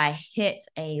say I hit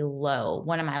a low,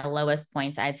 one of my lowest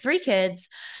points. I had three kids.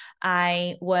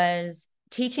 I was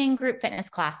teaching group fitness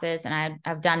classes, and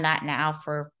I've done that now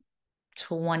for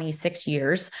 26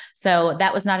 years. So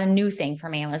that was not a new thing for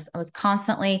me. I was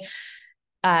constantly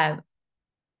uh,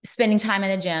 spending time in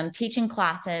the gym, teaching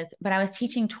classes, but I was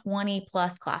teaching 20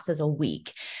 plus classes a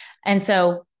week. And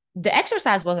so the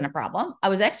exercise wasn't a problem. I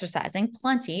was exercising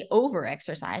plenty, over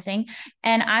exercising,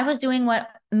 and I was doing what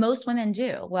most women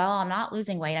do. Well, I'm not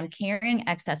losing weight. I'm carrying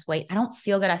excess weight. I don't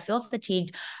feel good. I feel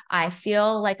fatigued. I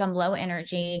feel like I'm low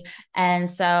energy. And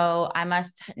so I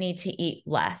must need to eat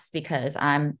less because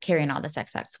I'm carrying all this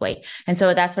excess weight. And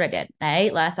so that's what I did. I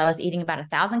ate less. I was eating about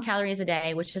 1,000 calories a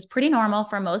day, which is pretty normal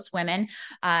for most women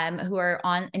who are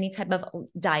on any type of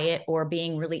diet or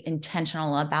being really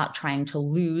intentional about trying to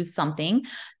lose something.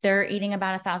 They're eating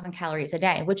about 1,000 calories a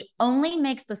day, which only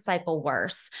makes the cycle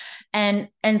worse. And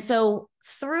so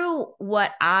through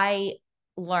what I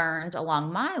learned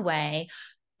along my way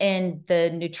in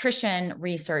the nutrition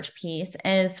research piece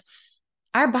is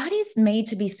our body's made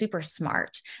to be super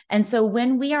smart. And so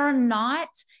when we are not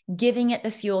giving it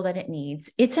the fuel that it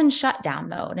needs, it's in shutdown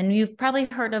mode. And you've probably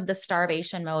heard of the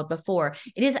starvation mode before.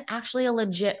 It is actually a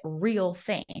legit real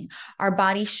thing. Our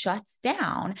body shuts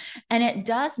down and it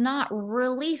does not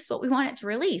release what we want it to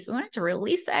release. We want it to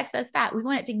release the excess fat. We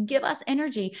want it to give us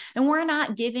energy, and we're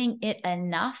not giving it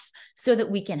enough so that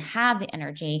we can have the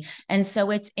energy. And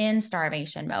so it's in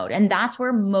starvation mode. And that's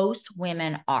where most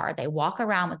women are. They walk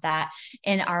around with that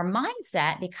in our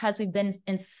mindset, because we've been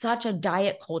in such a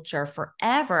diet culture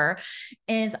forever,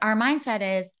 is our mindset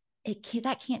is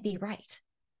that can't be right.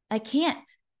 I can't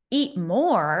eat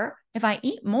more. If I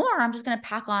eat more, I'm just going to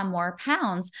pack on more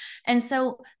pounds. And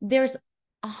so there's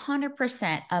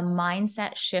 100% a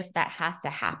mindset shift that has to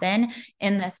happen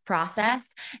in this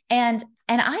process. And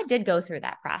I did go through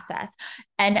that process.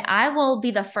 And I will be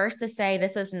the first to say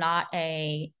this is not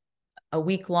a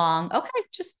week long, okay,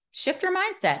 just shift your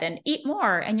mindset and eat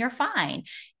more and you're fine.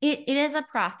 It is a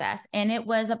process. And it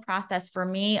was a process for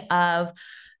me of,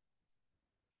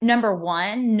 number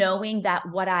one, knowing that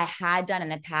what I had done in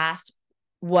the past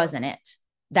wasn't it.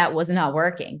 That was not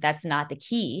working. That's not the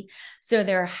key. So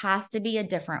there has to be a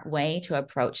different way to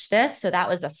approach this. So that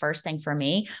was the first thing for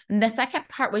me. And the second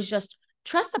part was just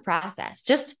trust the process.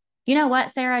 Just, you know what,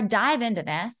 Sarah, dive into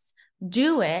this,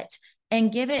 do it, and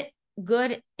give it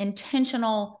good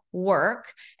intentional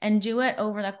work, and do it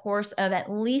over the course of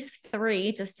at least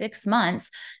 3 to 6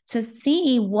 months to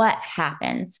see what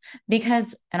happens.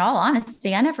 Because in all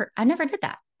honesty, I never did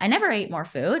that. I never ate more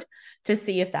food to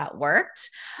see if that worked.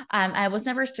 I was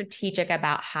never strategic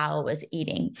about how I was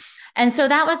eating. And so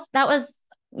that was,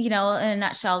 in a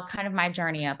nutshell, kind of my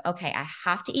journey of, okay, I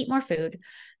have to eat more food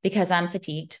because I'm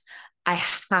fatigued. I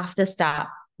have to stop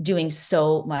doing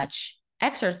so much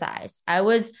exercise. I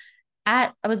was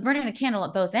burning the candle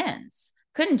at both ends.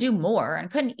 Couldn't do more and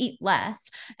couldn't eat less.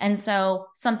 And so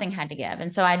something had to give.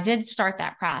 And so I did start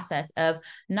that process of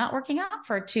not working out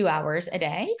for 2 hours a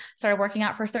day, started working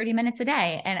out for 30 minutes a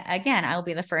day. And again, I will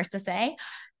be the first to say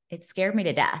it scared me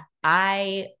to death.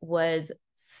 I was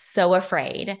so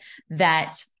afraid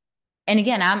that, and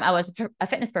again, I was a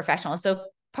fitness professional. So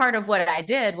part of what I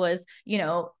did was,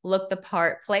 look the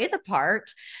part, play the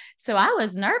part. So I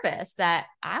was nervous that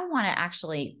I want to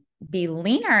actually be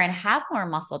leaner and have more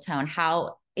muscle tone.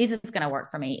 How is this going to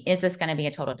work for me? Is this going to be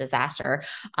a total disaster?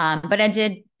 But I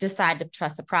did decide to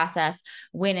trust the process,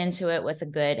 went into it with a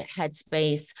good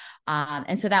headspace.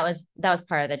 And so that was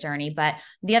part of the journey. But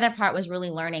the other part was really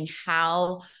learning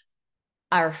how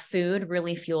our food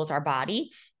really fuels our body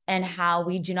and how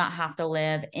we do not have to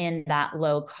live in that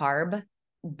low carb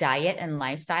diet and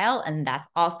lifestyle. And that's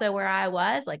also where I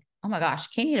was like, oh my gosh,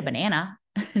 can't eat a banana.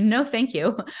 No, thank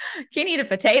you. Can't eat a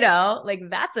potato. Like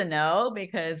that's a no,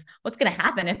 because what's going to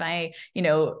happen if I,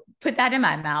 put that in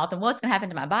my mouth, and what's going to happen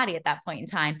to my body at that point in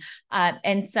time?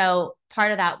 And so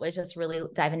part of that was just really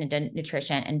diving into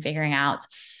nutrition and figuring out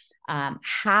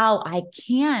how I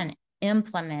can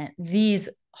implement these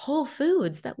whole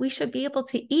foods that we should be able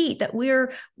to eat, that we're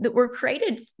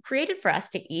created for us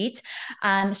to eat,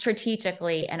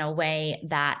 strategically in a way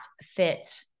that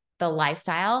fit the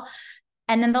lifestyle.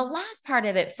 And then the last part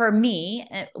of it for me,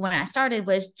 when I started,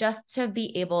 was just to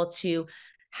be able to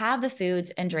have the foods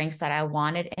and drinks that I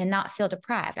wanted and not feel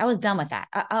deprived. I was done with that.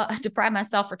 I deprived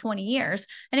myself for 20 years.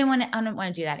 I didn't want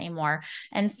to do that anymore.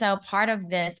 And so part of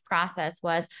this process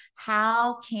was,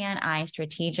 how can I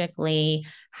strategically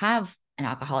have an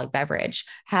alcoholic beverage,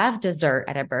 have dessert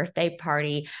at a birthday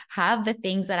party, have the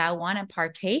things that I want to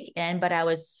partake in, but I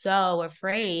was so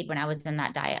afraid when I was in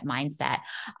that diet mindset.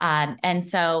 And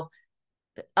so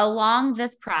along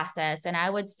this process, and I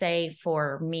would say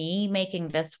for me, making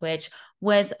this switch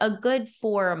was a good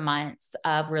 4 months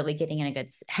of really getting in a good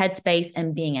headspace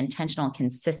and being intentional and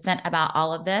consistent about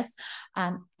all of this.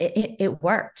 It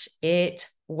worked. It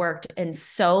worked in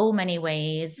so many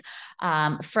ways,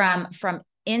 from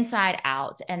inside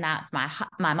out. And that's my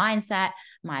mindset.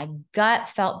 My gut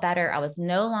felt better. I was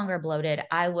no longer bloated.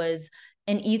 I was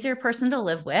an easier person to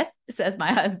live with, says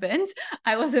my husband.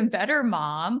 I was a better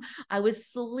mom. I was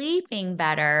sleeping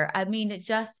better. I mean,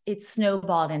 it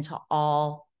snowballed into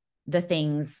all the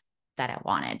things that I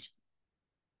wanted.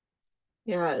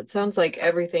 Yeah, it sounds like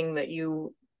everything that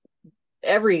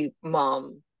every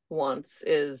mom wants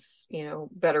is,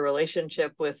 better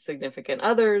relationship with significant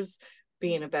others,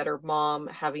 being a better mom,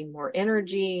 having more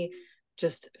energy,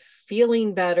 just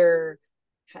feeling better.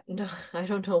 No, I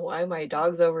don't know why my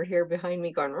dog's over here behind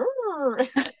me going.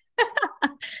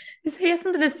 He has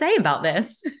something to say about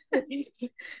this.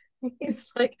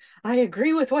 He's like, I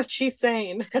agree with what she's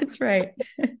saying. That's right.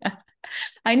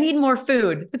 I need more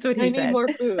food. That's what he said. I need more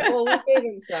food. Well, we gave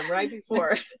him some right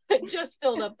before. I just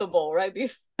filled up the bowl right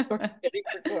before getting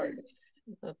recorded.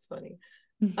 That's funny.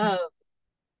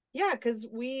 Yeah, because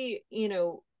we,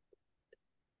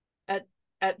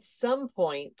 at some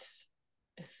point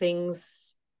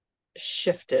things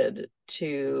shifted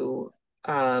to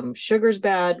sugar's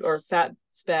bad or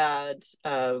fat's bad,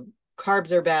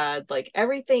 carbs are bad,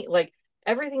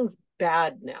 everything's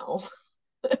bad now.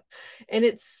 And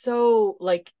it's so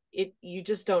you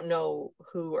just don't know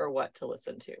who or what to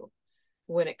listen to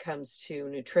when it comes to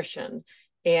nutrition.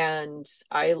 And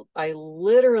I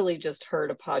literally just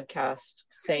heard a podcast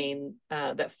saying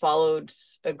that followed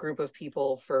a group of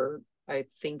people for, I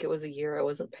think it was a year. I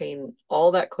wasn't paying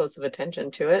all that close of attention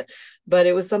to it, but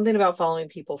it was something about following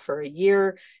people for a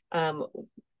year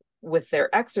with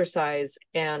their exercise.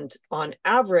 And on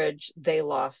average, they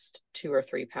lost 2 or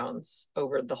 3 pounds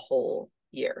over the whole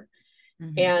year.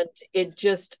 Mm-hmm. And it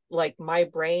just my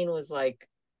brain was like,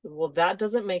 well, that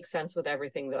doesn't make sense with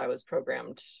everything that I was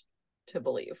programmed to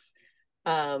believe.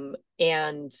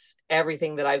 And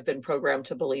everything that I've been programmed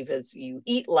to believe is you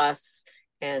eat less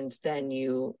and then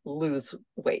you lose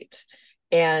weight.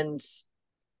 And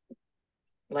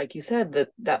like you said,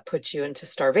 that puts you into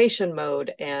starvation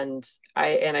mode. And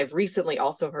I've recently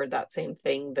also heard that same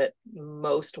thing, that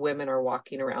most women are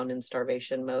walking around in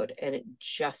starvation mode, and it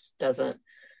just doesn't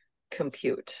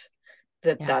compute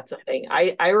that's a thing.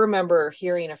 I remember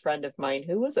hearing a friend of mine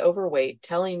who was overweight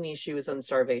telling me she was in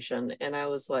starvation, and I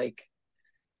was like,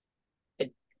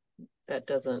 that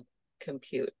doesn't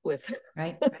compute with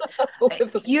right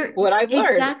with what I've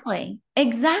learned.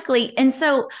 Exactly. And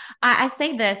so I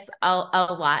say this a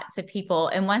lot to people,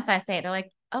 and once I say it, they're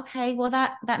like, okay, well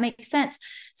that makes sense.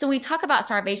 So we talk about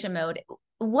starvation mode.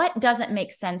 What doesn't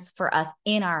make sense for us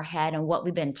in our head and what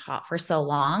we've been taught for so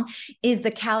long is the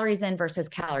calories in versus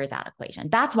calories out equation.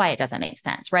 That's why it doesn't make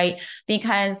sense, right?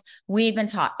 Because we've been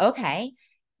taught, okay,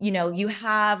 you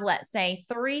have, let's say,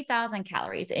 3,000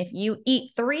 calories. If you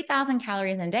eat 3,000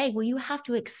 calories a day, well, you have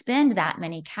to expend that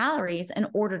many calories in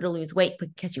order to lose weight,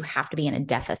 because you have to be in a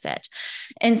deficit.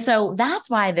 And so that's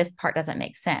why this part doesn't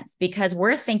make sense, because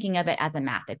we're thinking of it as a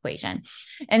math equation.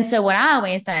 And so what I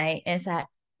always say is that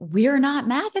we're not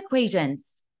math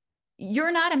equations.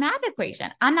 You're not a math equation.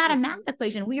 I'm not a math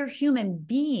equation. We are human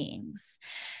beings.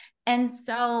 And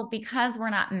so, because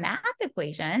we're not math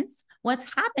equations, what's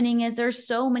happening is there's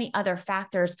so many other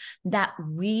factors that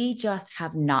we just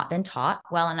have not been taught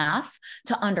well enough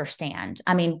to understand.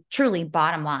 I mean, truly,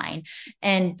 bottom line.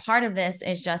 And part of this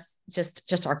is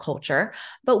just our culture,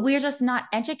 but we're just not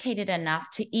educated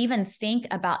enough to even think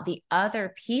about the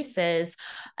other pieces.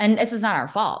 And this is not our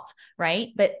fault, right?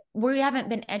 But we haven't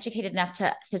been educated enough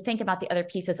to think about the other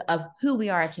pieces of who we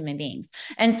are as human beings.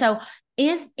 And so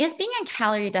is being in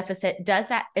calorie deficit, is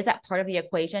that part of the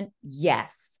equation?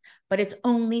 Yes, but it's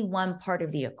only one part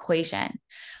of the equation.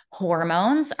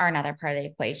 Hormones are another part of the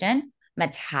equation.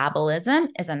 Metabolism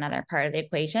is another part of the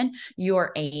equation.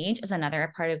 Your age is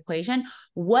another part of the equation.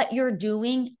 What you're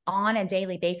doing on a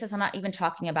daily basis, I'm not even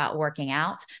talking about working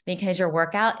out, because your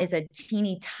workout is a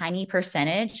teeny tiny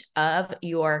percentage of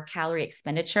your calorie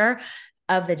expenditure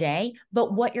of the day,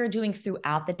 but what you're doing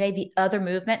throughout the day, the other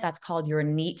movement that's called your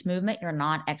NEAT movement, your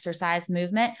non-exercise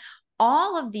movement,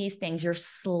 all of these things, your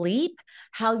sleep,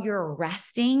 how you're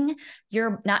resting,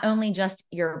 you're not only just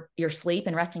your sleep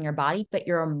and resting your body, but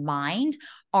your mind.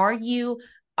 Are you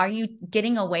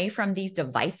getting away from these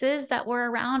devices that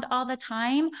were around all the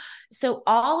time? So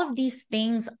all of these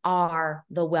things are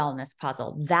the wellness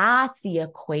puzzle. That's the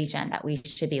equation that we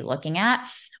should be looking at,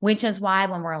 which is why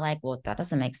when we're like, well, that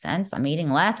doesn't make sense. I'm eating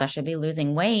less. I should be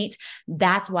losing weight.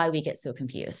 That's why we get so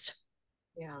confused.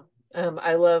 Yeah.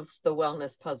 I love the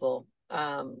wellness puzzle.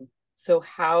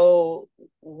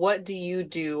 What do you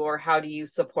do, or how do you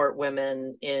support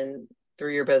women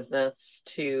through your business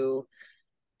to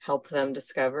help them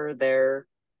discover their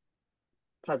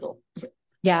puzzle?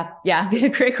 Yeah.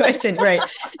 Great question. Right.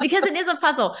 Because it is a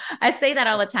puzzle. I say that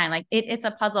all the time. Like it's a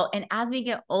puzzle. And as we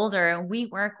get older, we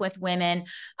work with women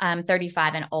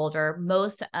 35 and older.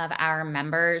 Most of our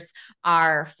members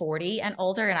are 40 and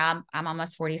older. And I'm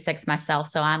almost 46 myself.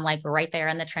 So I'm like right there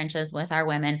in the trenches with our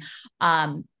women.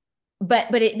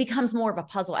 But it becomes more of a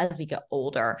puzzle as we get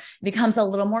older. It becomes a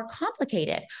little more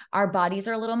complicated. Our bodies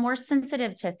are a little more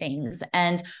sensitive to things,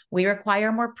 and we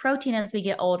require more protein as we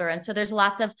get older. And so there's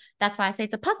that's why I say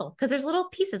it's a puzzle, because there's little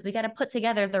pieces we got to put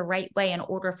together the right way in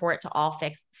order for it to all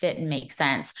fit and make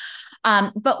sense.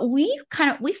 But we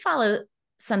follow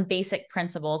some basic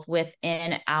principles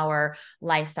within our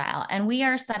lifestyle. And we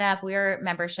are a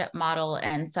membership model.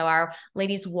 And so our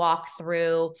ladies walk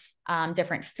through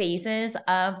different phases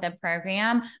of the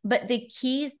program. But the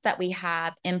keys that we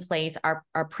have in place, our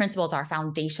principles, our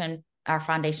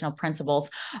foundational principles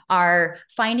are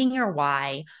finding your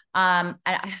why.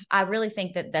 I really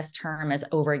think that this term is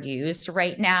overused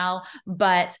right now,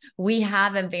 but we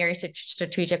have a very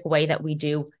strategic way that we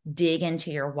do dig into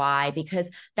your why,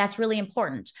 because that's really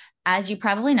important. As you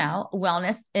probably know,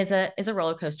 wellness is a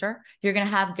roller coaster. You're going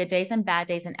to have good days and bad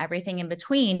days and everything in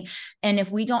between. And if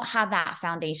we don't have that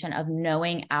foundation of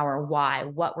knowing our why,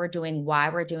 what we're doing, why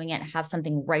we're doing it, and have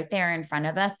something right there in front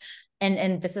of us,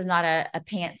 and this is not a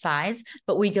pant size,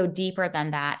 but we go deeper than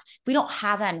that. If we don't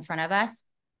have that in front of us,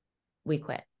 we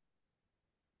quit.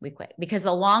 Because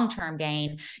the long-term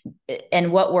gain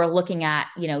and what we're looking at,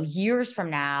 years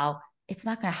from now, it's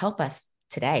not going to help us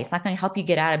today. It's not going to help you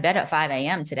get out of bed at 5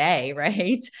 a.m. today,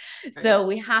 right? So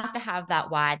we have to have that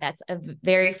why. That's a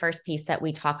very first piece that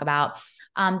we talk about.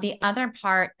 The other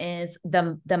part is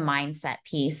the mindset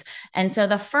piece. And so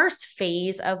the first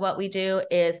phase of what we do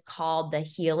is called the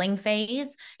healing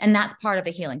phase. And that's part of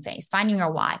the healing phase, finding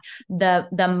your why. The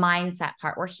mindset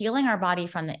part, we're healing our body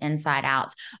from the inside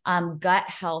out. Gut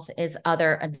health is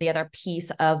the other piece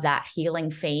of that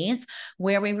healing phase,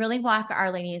 where we really walk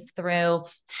our ladies through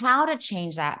how to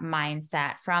change that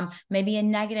mindset from maybe a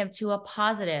negative to a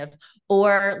positive,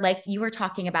 or like you were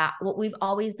talking about, what we've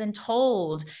always been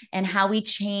told, and how we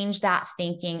change that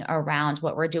thinking around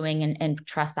what we're doing and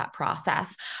trust that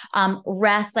process.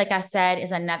 Rest, like I said, is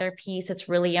another piece. It's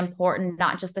really important,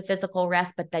 not just the physical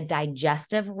rest, but the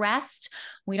digestive rest.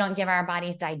 We don't give our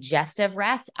bodies digestive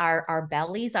rest. Our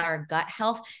bellies, our gut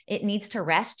health, it needs to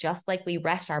rest just like we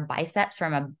rest our biceps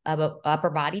from a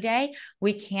upper body day.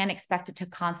 We can't expect it to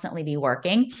constantly be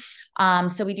working.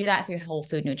 So we do that through whole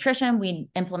food nutrition. We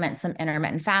implement some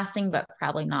intermittent fasting, but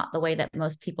probably not the way that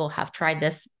most people have tried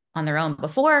this on their own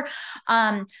before.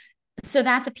 So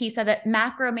that's a piece of it.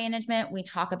 Macro management, we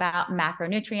talk about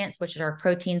macronutrients, which are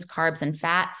proteins, carbs, and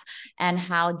fats, and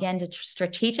how, again, to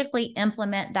strategically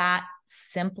implement that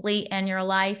simply in your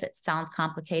life. It sounds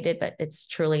complicated, but it's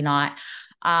truly not.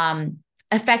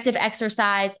 Effective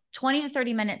exercise, 20 to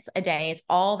 30 minutes a day is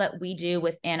all that we do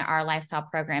within our lifestyle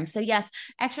program. So yes,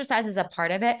 exercise is a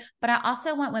part of it, but I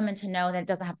also want women to know that it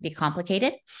doesn't have to be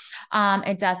complicated.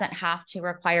 It doesn't have to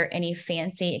require any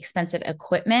fancy, expensive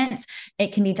equipment.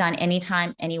 It can be done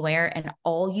anytime, anywhere. And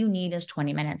all you need is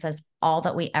 20 minutes. That's all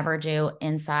that we ever do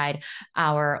inside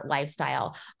our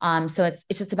lifestyle. So it's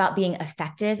just about being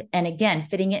effective. And again,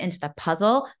 fitting it into the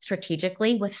puzzle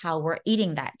strategically with how we're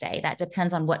eating that day. That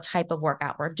depends on what type of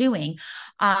workout we're doing.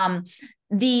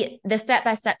 The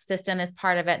step-by-step system is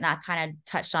part of it. And I kind of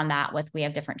touched on that with, we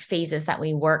have different phases that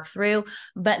we work through,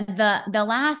 but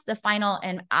the final,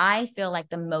 and I feel like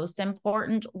the most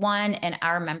important one, and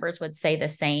our members would say the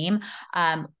same.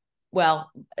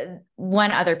 Well,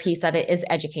 one other piece of it is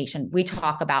education. We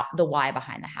talk about the why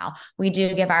behind the how. We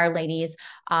do give our ladies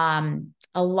a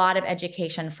lot of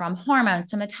education, from hormones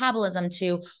to metabolism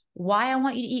to why I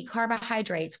want you to eat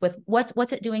carbohydrates, with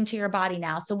what's it doing to your body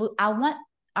now. So I want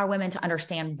our women to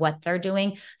understand what they're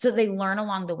doing so they learn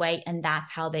along the way, and that's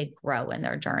how they grow in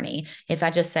their journey. If I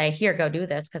just say, here, go do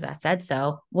this because I said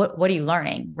so, what are you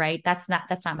learning, right? That's not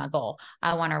my goal.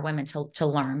 I want our women to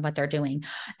learn what they're doing.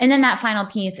 And then that final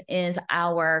piece is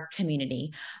our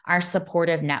community, our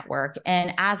supportive network.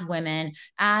 And as women,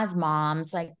 as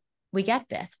moms, like, we get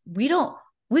this.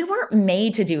 We weren't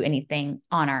made to do anything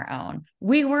on our own.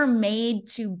 We were made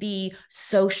to be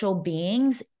social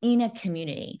beings in a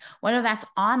community, whether that's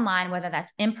online, whether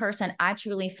that's in person. I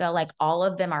truly feel like all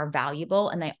of them are valuable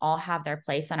and they all have their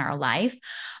place in our life.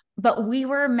 But we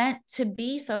were meant to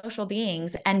be social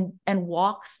beings and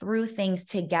walk through things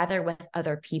together with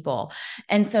other people.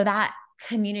 And so that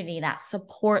community, that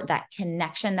support, that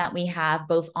connection that we have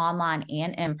both online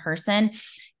and in person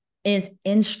is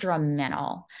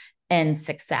instrumental in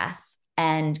success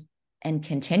and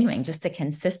continuing, just the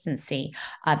consistency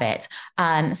of it.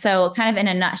 So kind of in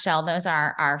a nutshell, those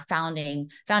are our founding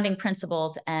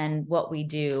principles and what we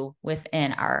do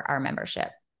within our membership.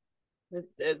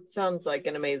 It sounds like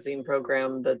an amazing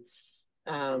program that's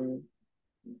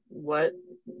what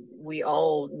we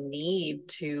all need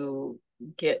to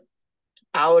get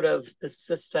out of the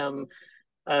system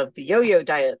of the yo-yo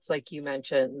diets, like you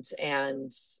mentioned,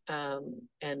 and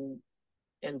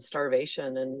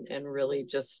starvation, and really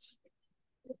just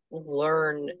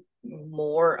learn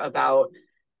more about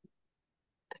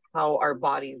how our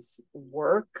bodies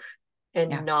work,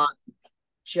 and not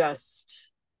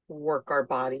just work our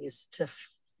bodies to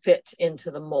fit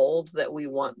into the molds that we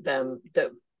want them,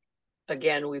 that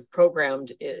again we've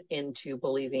programmed it into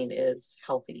believing is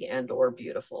healthy and or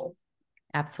beautiful.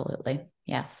 Absolutely.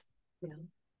 Yes. Yeah.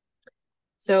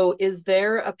 So is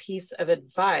there a piece of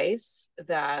advice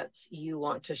that you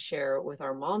want to share with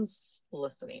our moms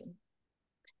listening?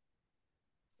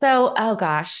 So, oh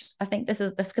gosh, I think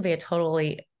this could be a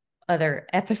totally other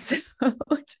episode.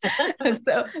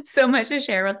 so much to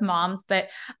share with moms, but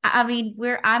I mean,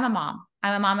 I'm a mom.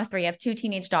 I'm a mom of three. I have two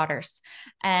teenage daughters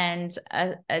and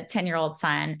a 10-year-old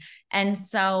son. And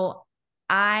so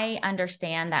I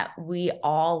understand that we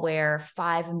all wear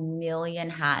 5 million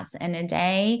hats in a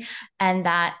day, and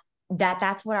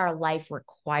that's what our life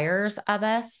requires of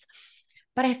us.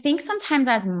 But I think sometimes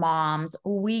as moms,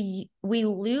 we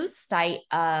lose sight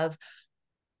of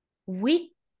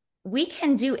we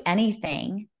can do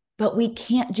anything, but we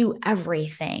can't do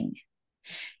everything.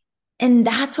 And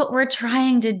that's what we're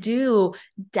trying to do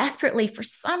desperately. For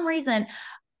some reason,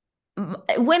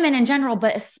 women in general,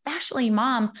 but especially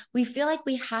moms, we feel like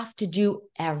we have to do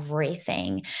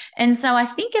everything. And so I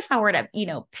think if I were to,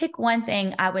 pick one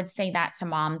thing, I would say that to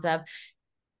moms of,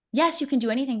 yes, you can do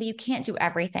anything, but you can't do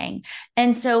everything.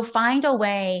 And so find a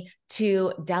way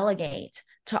to delegate,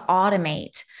 to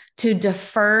automate, to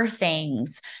defer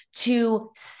things,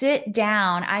 to sit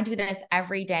down. I do this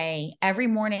every day, every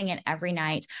morning and every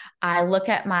night. I look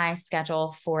at my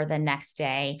schedule for the next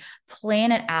day,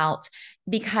 plan it out,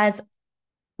 because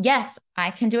yes,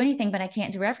 I can do anything, but I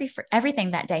can't do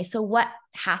everything that day. So what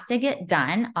has to get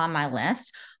done on my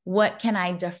list? What can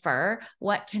I defer?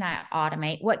 What can I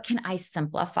automate? What can I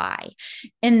simplify?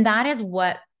 And that is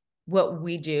what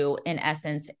we do in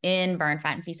essence in Burn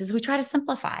Fat and Feast, is we try to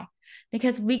simplify,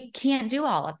 because we can't do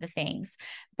all of the things,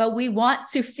 but we want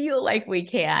to feel like we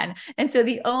can. And so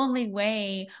the only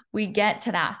way we get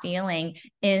to that feeling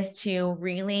is to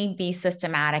really be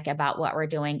systematic about what we're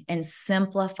doing and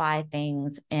simplify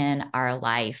things in our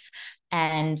life.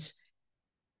 And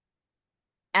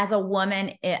as a woman,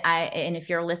 and if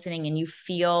you're listening and you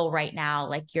feel right now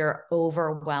like you're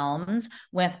overwhelmed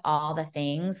with all the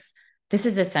things, this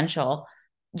is essential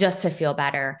just to feel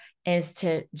better, is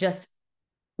to just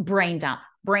brain dump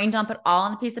it all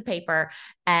on a piece of paper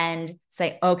and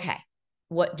say, okay,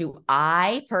 what do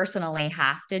I personally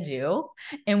have to do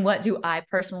and what do I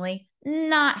personally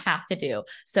not have to do,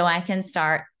 so I can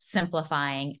start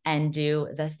simplifying and do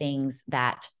the things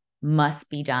that must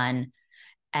be done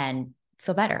and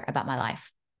feel better about my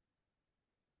life.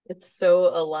 It's so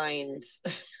aligned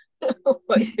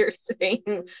what you're saying.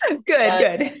 Good,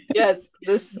 And good. yes,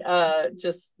 this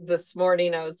just this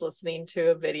morning I was listening to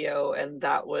a video and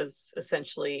that was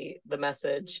essentially the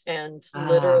message. And Ah,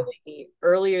 literally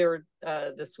earlier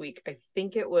this week, I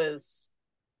think it was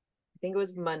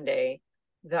Monday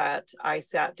that I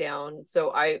sat down.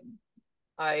 So I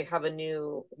have a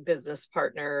new business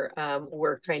partner.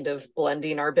 We're kind of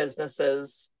blending our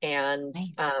businesses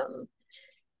nice.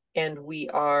 and we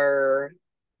are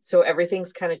so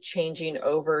everything's kind of changing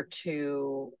over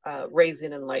to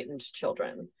raising enlightened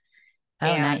children. Oh,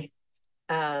 And nice.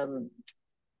 um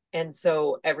and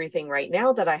so everything right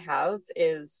now that I have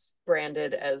is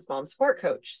branded as mom support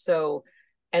coach. So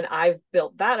and I've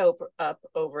built that up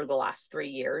over the last 3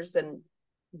 years and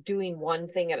doing one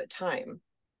thing at a time,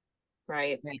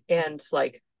 right? Right. And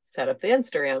like set up the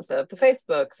Instagram, set up the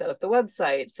Facebook, set up the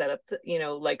website, set up the,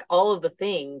 like all of the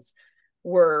things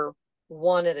were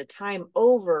one at a time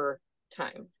over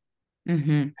time.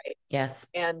 Mm-hmm. Right? Yes.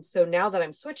 And so now that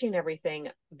I'm switching everything,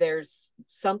 there's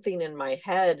something in my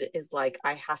head is like,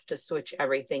 I have to switch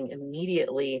everything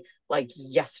immediately, like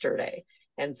yesterday.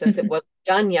 And since it was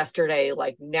done yesterday,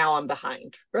 like now I'm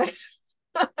behind, right?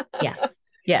 Yes.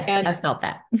 Yes. And I felt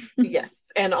that. yes.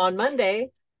 And on Monday,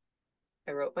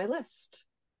 I wrote my list.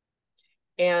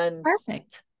 And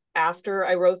Perfect. after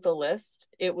I wrote the list,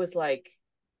 it was like,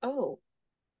 oh,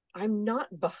 I'm not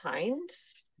behind.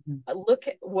 Look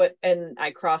at what, and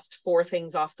I crossed 4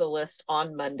 things off the list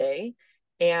on Monday,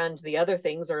 and the other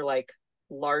things are like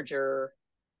larger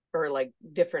or like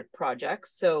different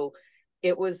projects. So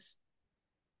it was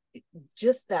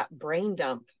just that brain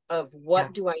dump of Yeah.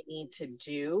 what do I need to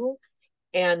do?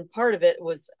 And part of it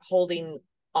was holding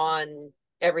on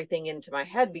everything into my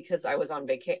head because I was on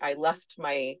vacation. I left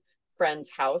my friend's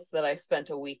house that I spent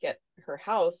a week at her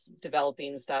house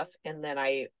developing stuff. And then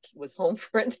I was home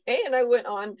for a day and I went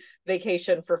on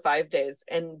vacation for 5 days.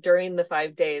 And during the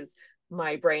 5 days,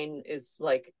 my brain is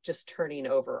like just turning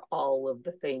over all of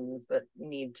the things that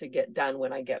need to get done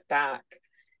when I get back.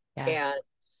 And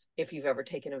Yes. if you've ever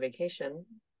taken a vacation,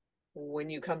 when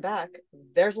you come back,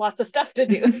 there's lots of stuff to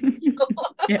do. So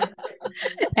Yes.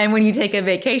 And when you take a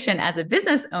vacation as a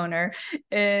business owner,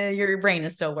 your brain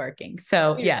is still working.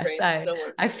 So your yes, brain's I still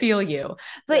I working. feel you.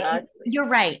 But Exactly. you're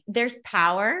right. There's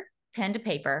power, pen to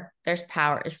paper. There's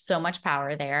power. There's so much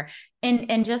power there.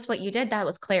 And just what you did, that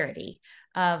was clarity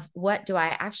of what do I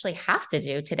actually have to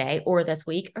do today or this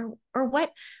week, or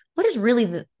what is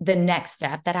really the next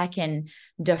step that I can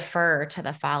defer to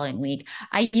the following week.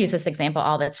 I use this example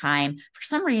all the time. For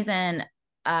some reason,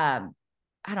 um,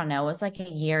 I don't know, it was like a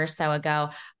year or so ago.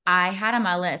 I had on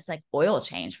my list like oil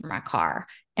change for my car.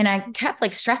 And I kept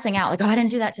like stressing out, like, oh, I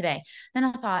didn't do that today. Then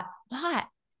I thought, what?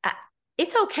 I,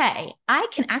 it's okay. I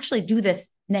can actually do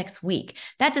this next week.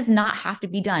 That does not have to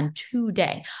be done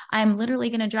today. I'm literally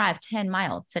going to drive 10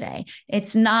 miles today.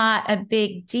 It's not a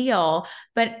big deal.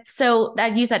 But so I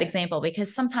use that example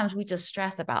because sometimes we just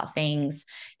stress about things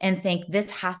and think this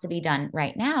has to be done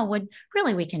right now, when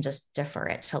really we can just defer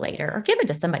it to later or give it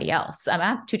to somebody else. I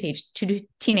have two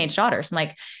teenage daughters. I'm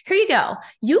like, here you go.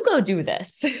 You go do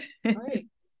this. Right.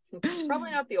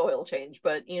 Probably not the oil change,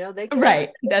 but they can empty Right.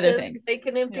 the The other dishes, things. they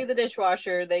can Yeah. empty the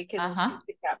dishwasher, they can Uh-huh. scoop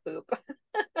the cat poop,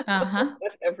 Uh-huh.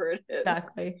 whatever it is.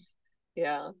 Exactly.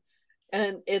 Yeah.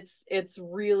 And it's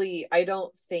really, I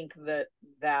don't think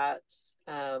that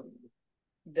um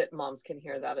that moms can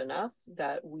hear that enough,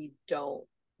 that we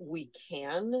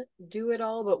can do it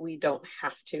all, but we don't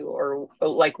have to, or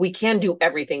like we can do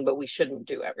everything, but we shouldn't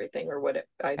do everything, or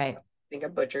I Right. think I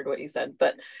butchered what you said,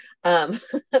 but um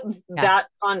Yeah. that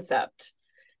concept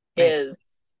Right.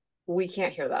 is, we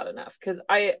can't hear that enough because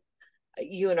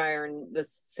you and I are in the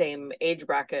same age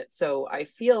bracket, so I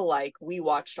feel like we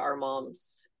watched our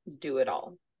moms do it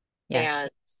all. Yes.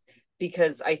 And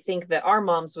because I think that our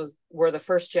moms were the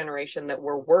first generation that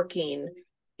were working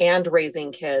and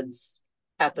raising kids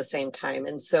at the same time.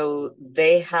 And so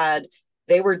they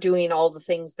were doing all the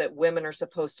things that women are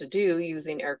supposed to do,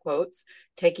 using air quotes,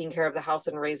 taking care of the house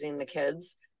and raising the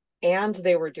kids, and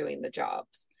they were doing the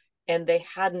jobs. And they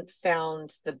hadn't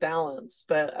found the balance.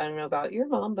 But I don't know about your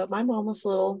mom, but my mom was a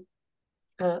little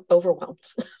overwhelmed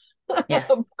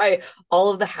Yes. by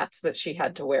all of the hats that she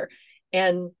had to wear.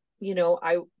 And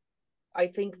I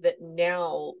think that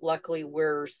now, luckily,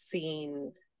 we're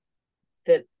seeing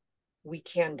that we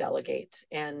can delegate,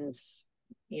 and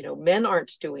men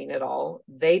aren't doing it all.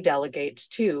 They delegate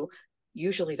to,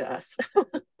 usually to us.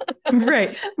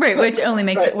 Right. Right. Which only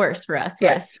makes Right. it worse for us. Right.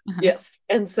 Yes. Yes.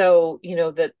 And so,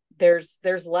 that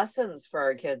there's lessons for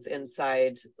our kids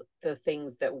inside the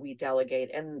things that we delegate.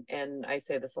 And I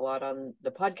say this a lot on the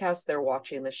podcast. They're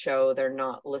watching the show, they're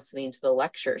not listening to the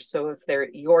lectures. So if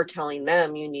you're telling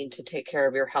them you need to take care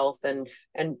of your health and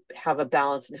have a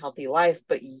balanced and healthy life,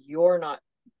 but you're not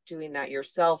doing that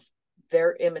yourself,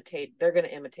 they're going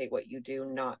to imitate what you do,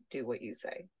 not do what you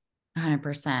say.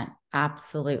 100%.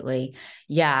 Absolutely.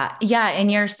 Yeah. Yeah. And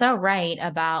you're so right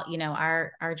about,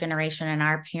 our generation and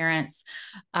our parents.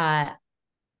 I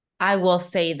will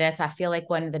say this. I feel like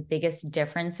one of the biggest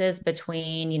differences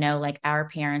between, like our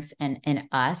parents and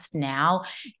us now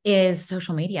is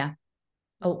social media.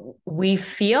 We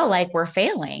feel like we're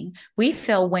failing. We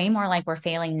feel way more like we're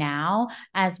failing now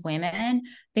as women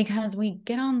because we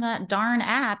get on that darn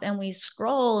app and we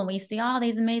scroll and we see all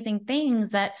these amazing things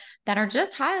that are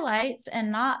just highlights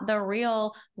and not the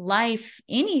real life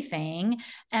anything.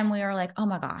 And we are like, oh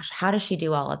my gosh, how does she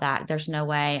do all of that? There's no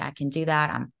way I can do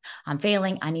that. I'm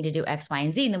failing. I need to do X, Y,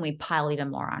 and Z. And then we pile even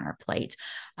more on our plate.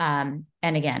 And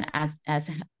again, as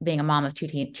being a mom of two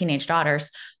teenage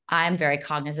daughters, I'm very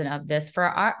cognizant of this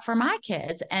for my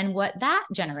kids and what that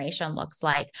generation looks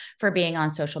like for being on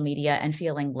social media and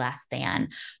feeling less than.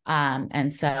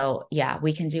 And so, yeah,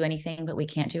 we can do anything, but we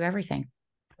can't do everything,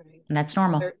 Right. and that's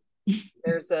normal.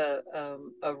 There's a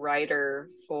writer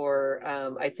for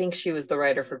I think she was the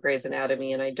writer for Grey's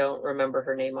Anatomy, and I don't remember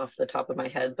her name off the top of my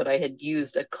head, but I had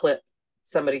used a clip.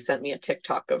 Somebody sent me a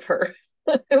TikTok of her.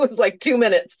 It was like 2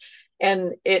 minutes,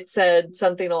 and it said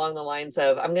something along the lines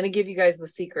of, I'm going to give you guys the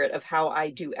secret of how I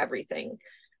do everything.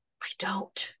 I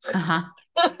don't. Uh-huh.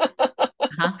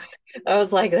 Uh-huh. I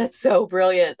was like, that's so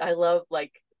brilliant. I love,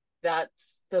 like,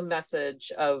 that's the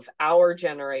message of our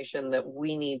generation, that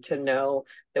we need to know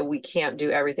that we can't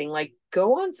do everything. Like,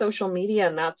 go on social media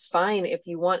and that's fine. If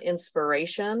you want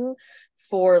inspiration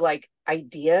for like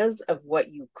ideas of what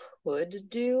you could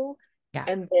do, Yeah.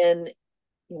 and then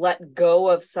let go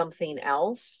of something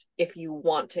else if you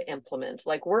want to implement.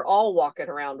 Like, we're all walking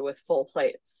around with full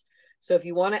plates. So if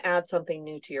you want to add something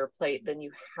new to your plate, then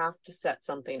you have to set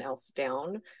something else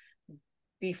down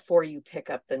before you pick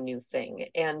up the new thing.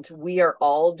 And we are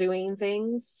all doing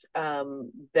things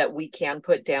that we can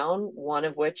put down, one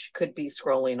of which could be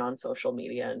scrolling on social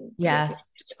media and making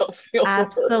Yes. yourself feel worse.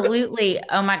 Absolutely.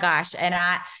 Oh my gosh. And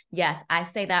yes, I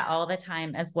say that all the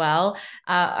time as well.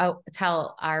 I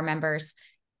tell our members,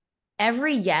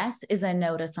 every yes is a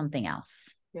no to something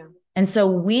else. Yeah. And so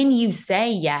when you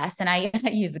say yes, and I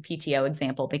use the PTO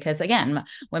example because again,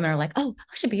 women are like, oh,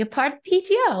 I should be a part of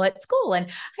PTO at school. And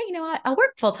I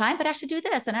work full time, but I should do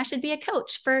this. And I should be a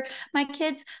coach for my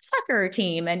kids' soccer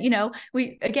team. And,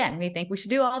 we think we should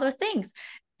do all those things.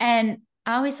 And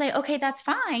I always say, okay, that's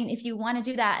fine if you want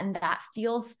to do that. And that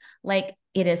feels like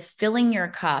it is filling your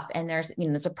cup and there's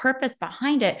a purpose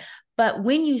behind it. But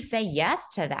when you say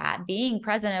yes to that, being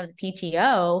president of the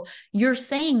PTO, you're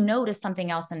saying no to something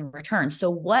else in return.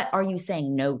 So what are you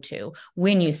saying no to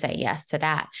when you say yes to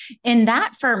that? And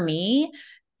that for me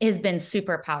has been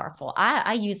super powerful.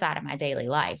 I use that in my daily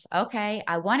life. Okay,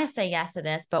 I want to say yes to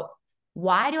this, but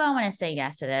why do I want to say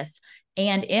yes to this?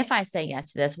 And if I say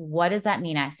yes to this, what does that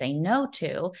mean I say no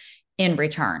to in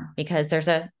return? Because there's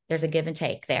a give and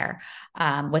take there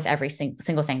with every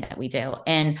single thing that we do.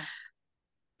 And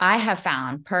I have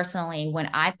found personally, when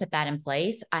I put that in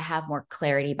place, I have more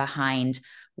clarity behind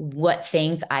what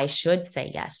things I should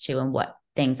say yes to and what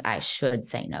things I should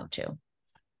say no to.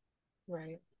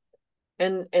 Right.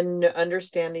 And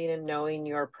understanding and knowing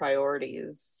your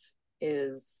priorities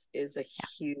is a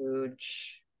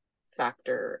huge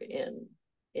factor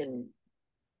in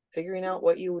figuring out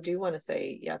what you do want to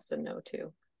say yes and no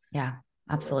to. Yeah,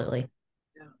 absolutely.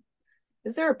 Yeah.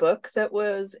 Is there a book that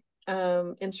was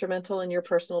instrumental in your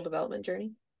personal development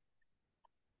journey?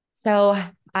 So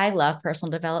I love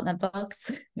personal development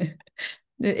books.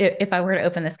 If I were to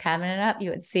open this cabinet up,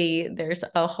 you would see there's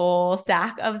a whole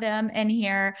stack of them in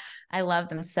here. I love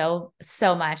them so,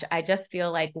 so much. I just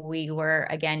feel like we were,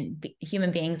 again,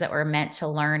 human beings that were meant to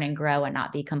learn and grow and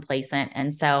not be complacent.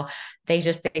 And so they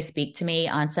speak to me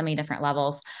on so many different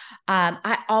levels.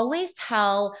 I always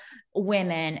tell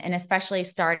women, and especially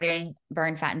starting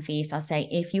Burn, Fat, and Feast, I'll say,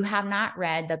 if you have not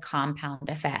read The Compound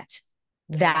Effect,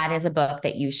 that is a book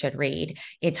that you should read.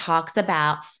 It talks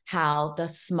about how the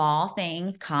small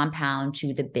things compound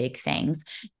to the big things.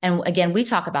 And again, we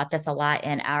talk about this a lot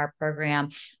in our program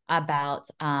about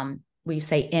we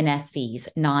say NSVs,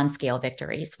 non-scale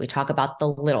victories. We talk about the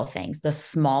little things, the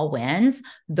small wins.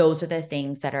 Those are the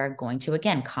things that are going to,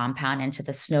 again, compound into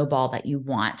the snowball that you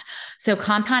want. So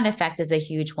compound effect is a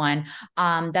huge one.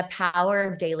 The power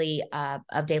of daily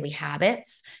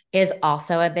habits is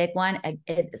also a big one.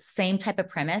 Same type of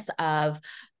premise of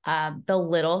the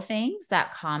little things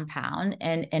that compound,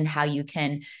 and how you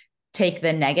can take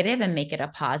the negative and make it a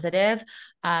positive.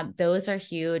 Those are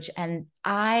huge. And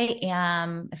I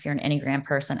am, if you're an Enneagram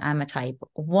person, I'm a type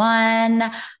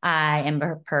 1. I am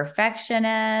a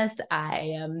perfectionist.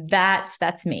 I am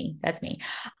that's me. That's me.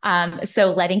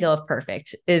 So letting go of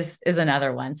perfect is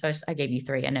another one. So I gave you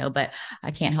 3, I know, but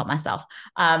I can't help myself.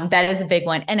 That is a big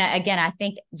one. And again, I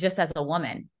think just as a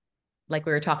woman, like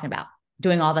we were talking about,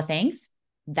 doing all the things,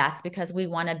 that's because we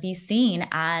want to be seen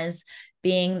as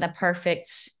being the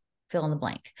perfect fill in the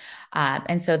blank.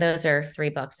 And so those are 3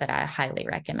 books that I highly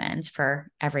recommend for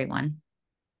everyone.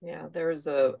 Yeah, there was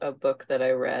a book that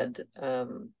I read a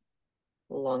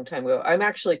long time ago. I'm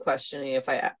actually questioning if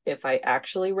I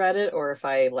actually read it or if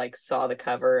I like saw the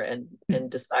cover and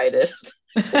decided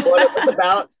what it was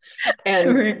about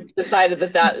and Right. decided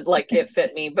that like it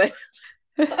fit me. But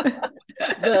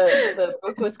the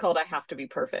book was called I Have to Be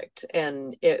Perfect,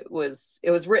 and it was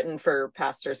written for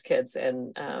pastors' kids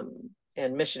and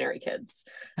missionary kids,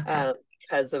 Okay.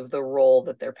 because of the role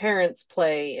that their parents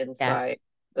play inside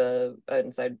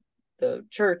Yes. the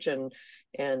church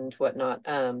and whatnot.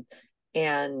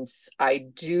 And I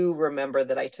do remember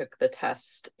that I took the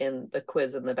test in the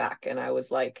quiz in the back, and I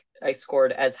was like, I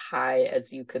scored as high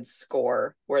as you could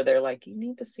score, where they're like, you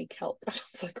need to seek help. I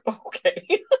was like,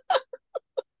 okay.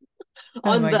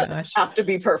 Oh On my the gosh. have to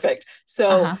be perfect.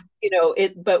 So, Uh-huh.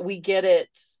 but we get it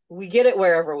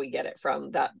wherever we get it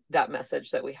from, that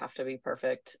message that we have to be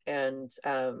perfect. And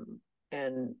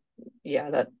yeah,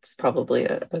 that's probably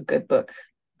a good book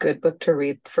to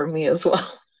read for me as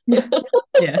well.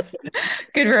 Yes.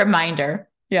 Good reminder.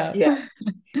 Yeah. Yeah.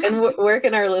 And where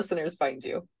can our listeners find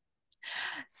you?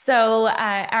 So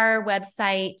our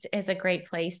website is a great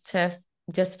place to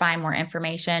just find more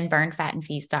information,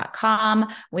 burnfatandfeast.com.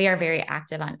 We are very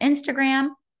active on Instagram,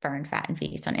 Burn Fat and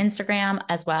Feast on Instagram,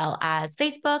 as well as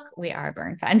Facebook. We are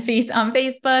Burn Fat and Feast on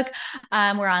Facebook.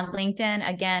 We're on LinkedIn,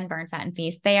 again, Burn Fat and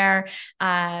Feast there.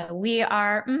 We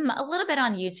are a little bit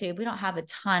on YouTube. We don't have a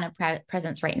ton of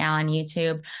presence right now on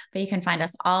YouTube, but you can find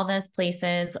us all those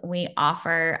places. We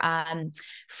offer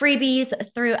freebies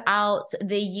throughout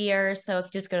the year. So if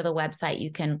you just go to the website,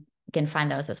 you can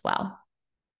find those as well.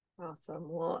 Awesome.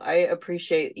 Well, I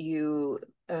appreciate you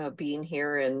being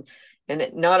here and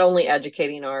not only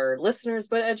educating our listeners,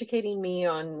 but educating me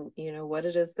on, what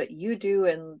it is that you do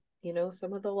and,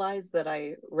 some of the lies that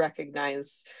I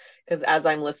recognize. Because as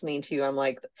I'm listening to you, I'm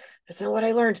like, that's not what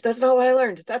I learned. That's not what I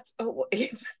learned. That's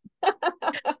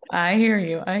I hear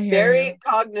you. I hear you. very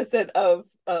cognizant of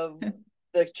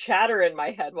the chatter in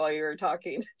my head while you were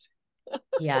talking.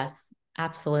 Yes,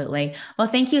 absolutely. Well,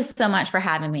 thank you so much for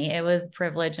having me. It was a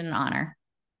privilege and an honor.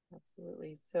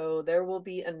 Absolutely. So there will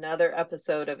be another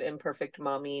episode of Imperfect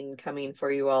Momming coming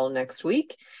for you all next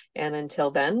week. And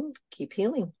until then, keep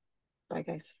healing. Bye,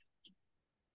 guys.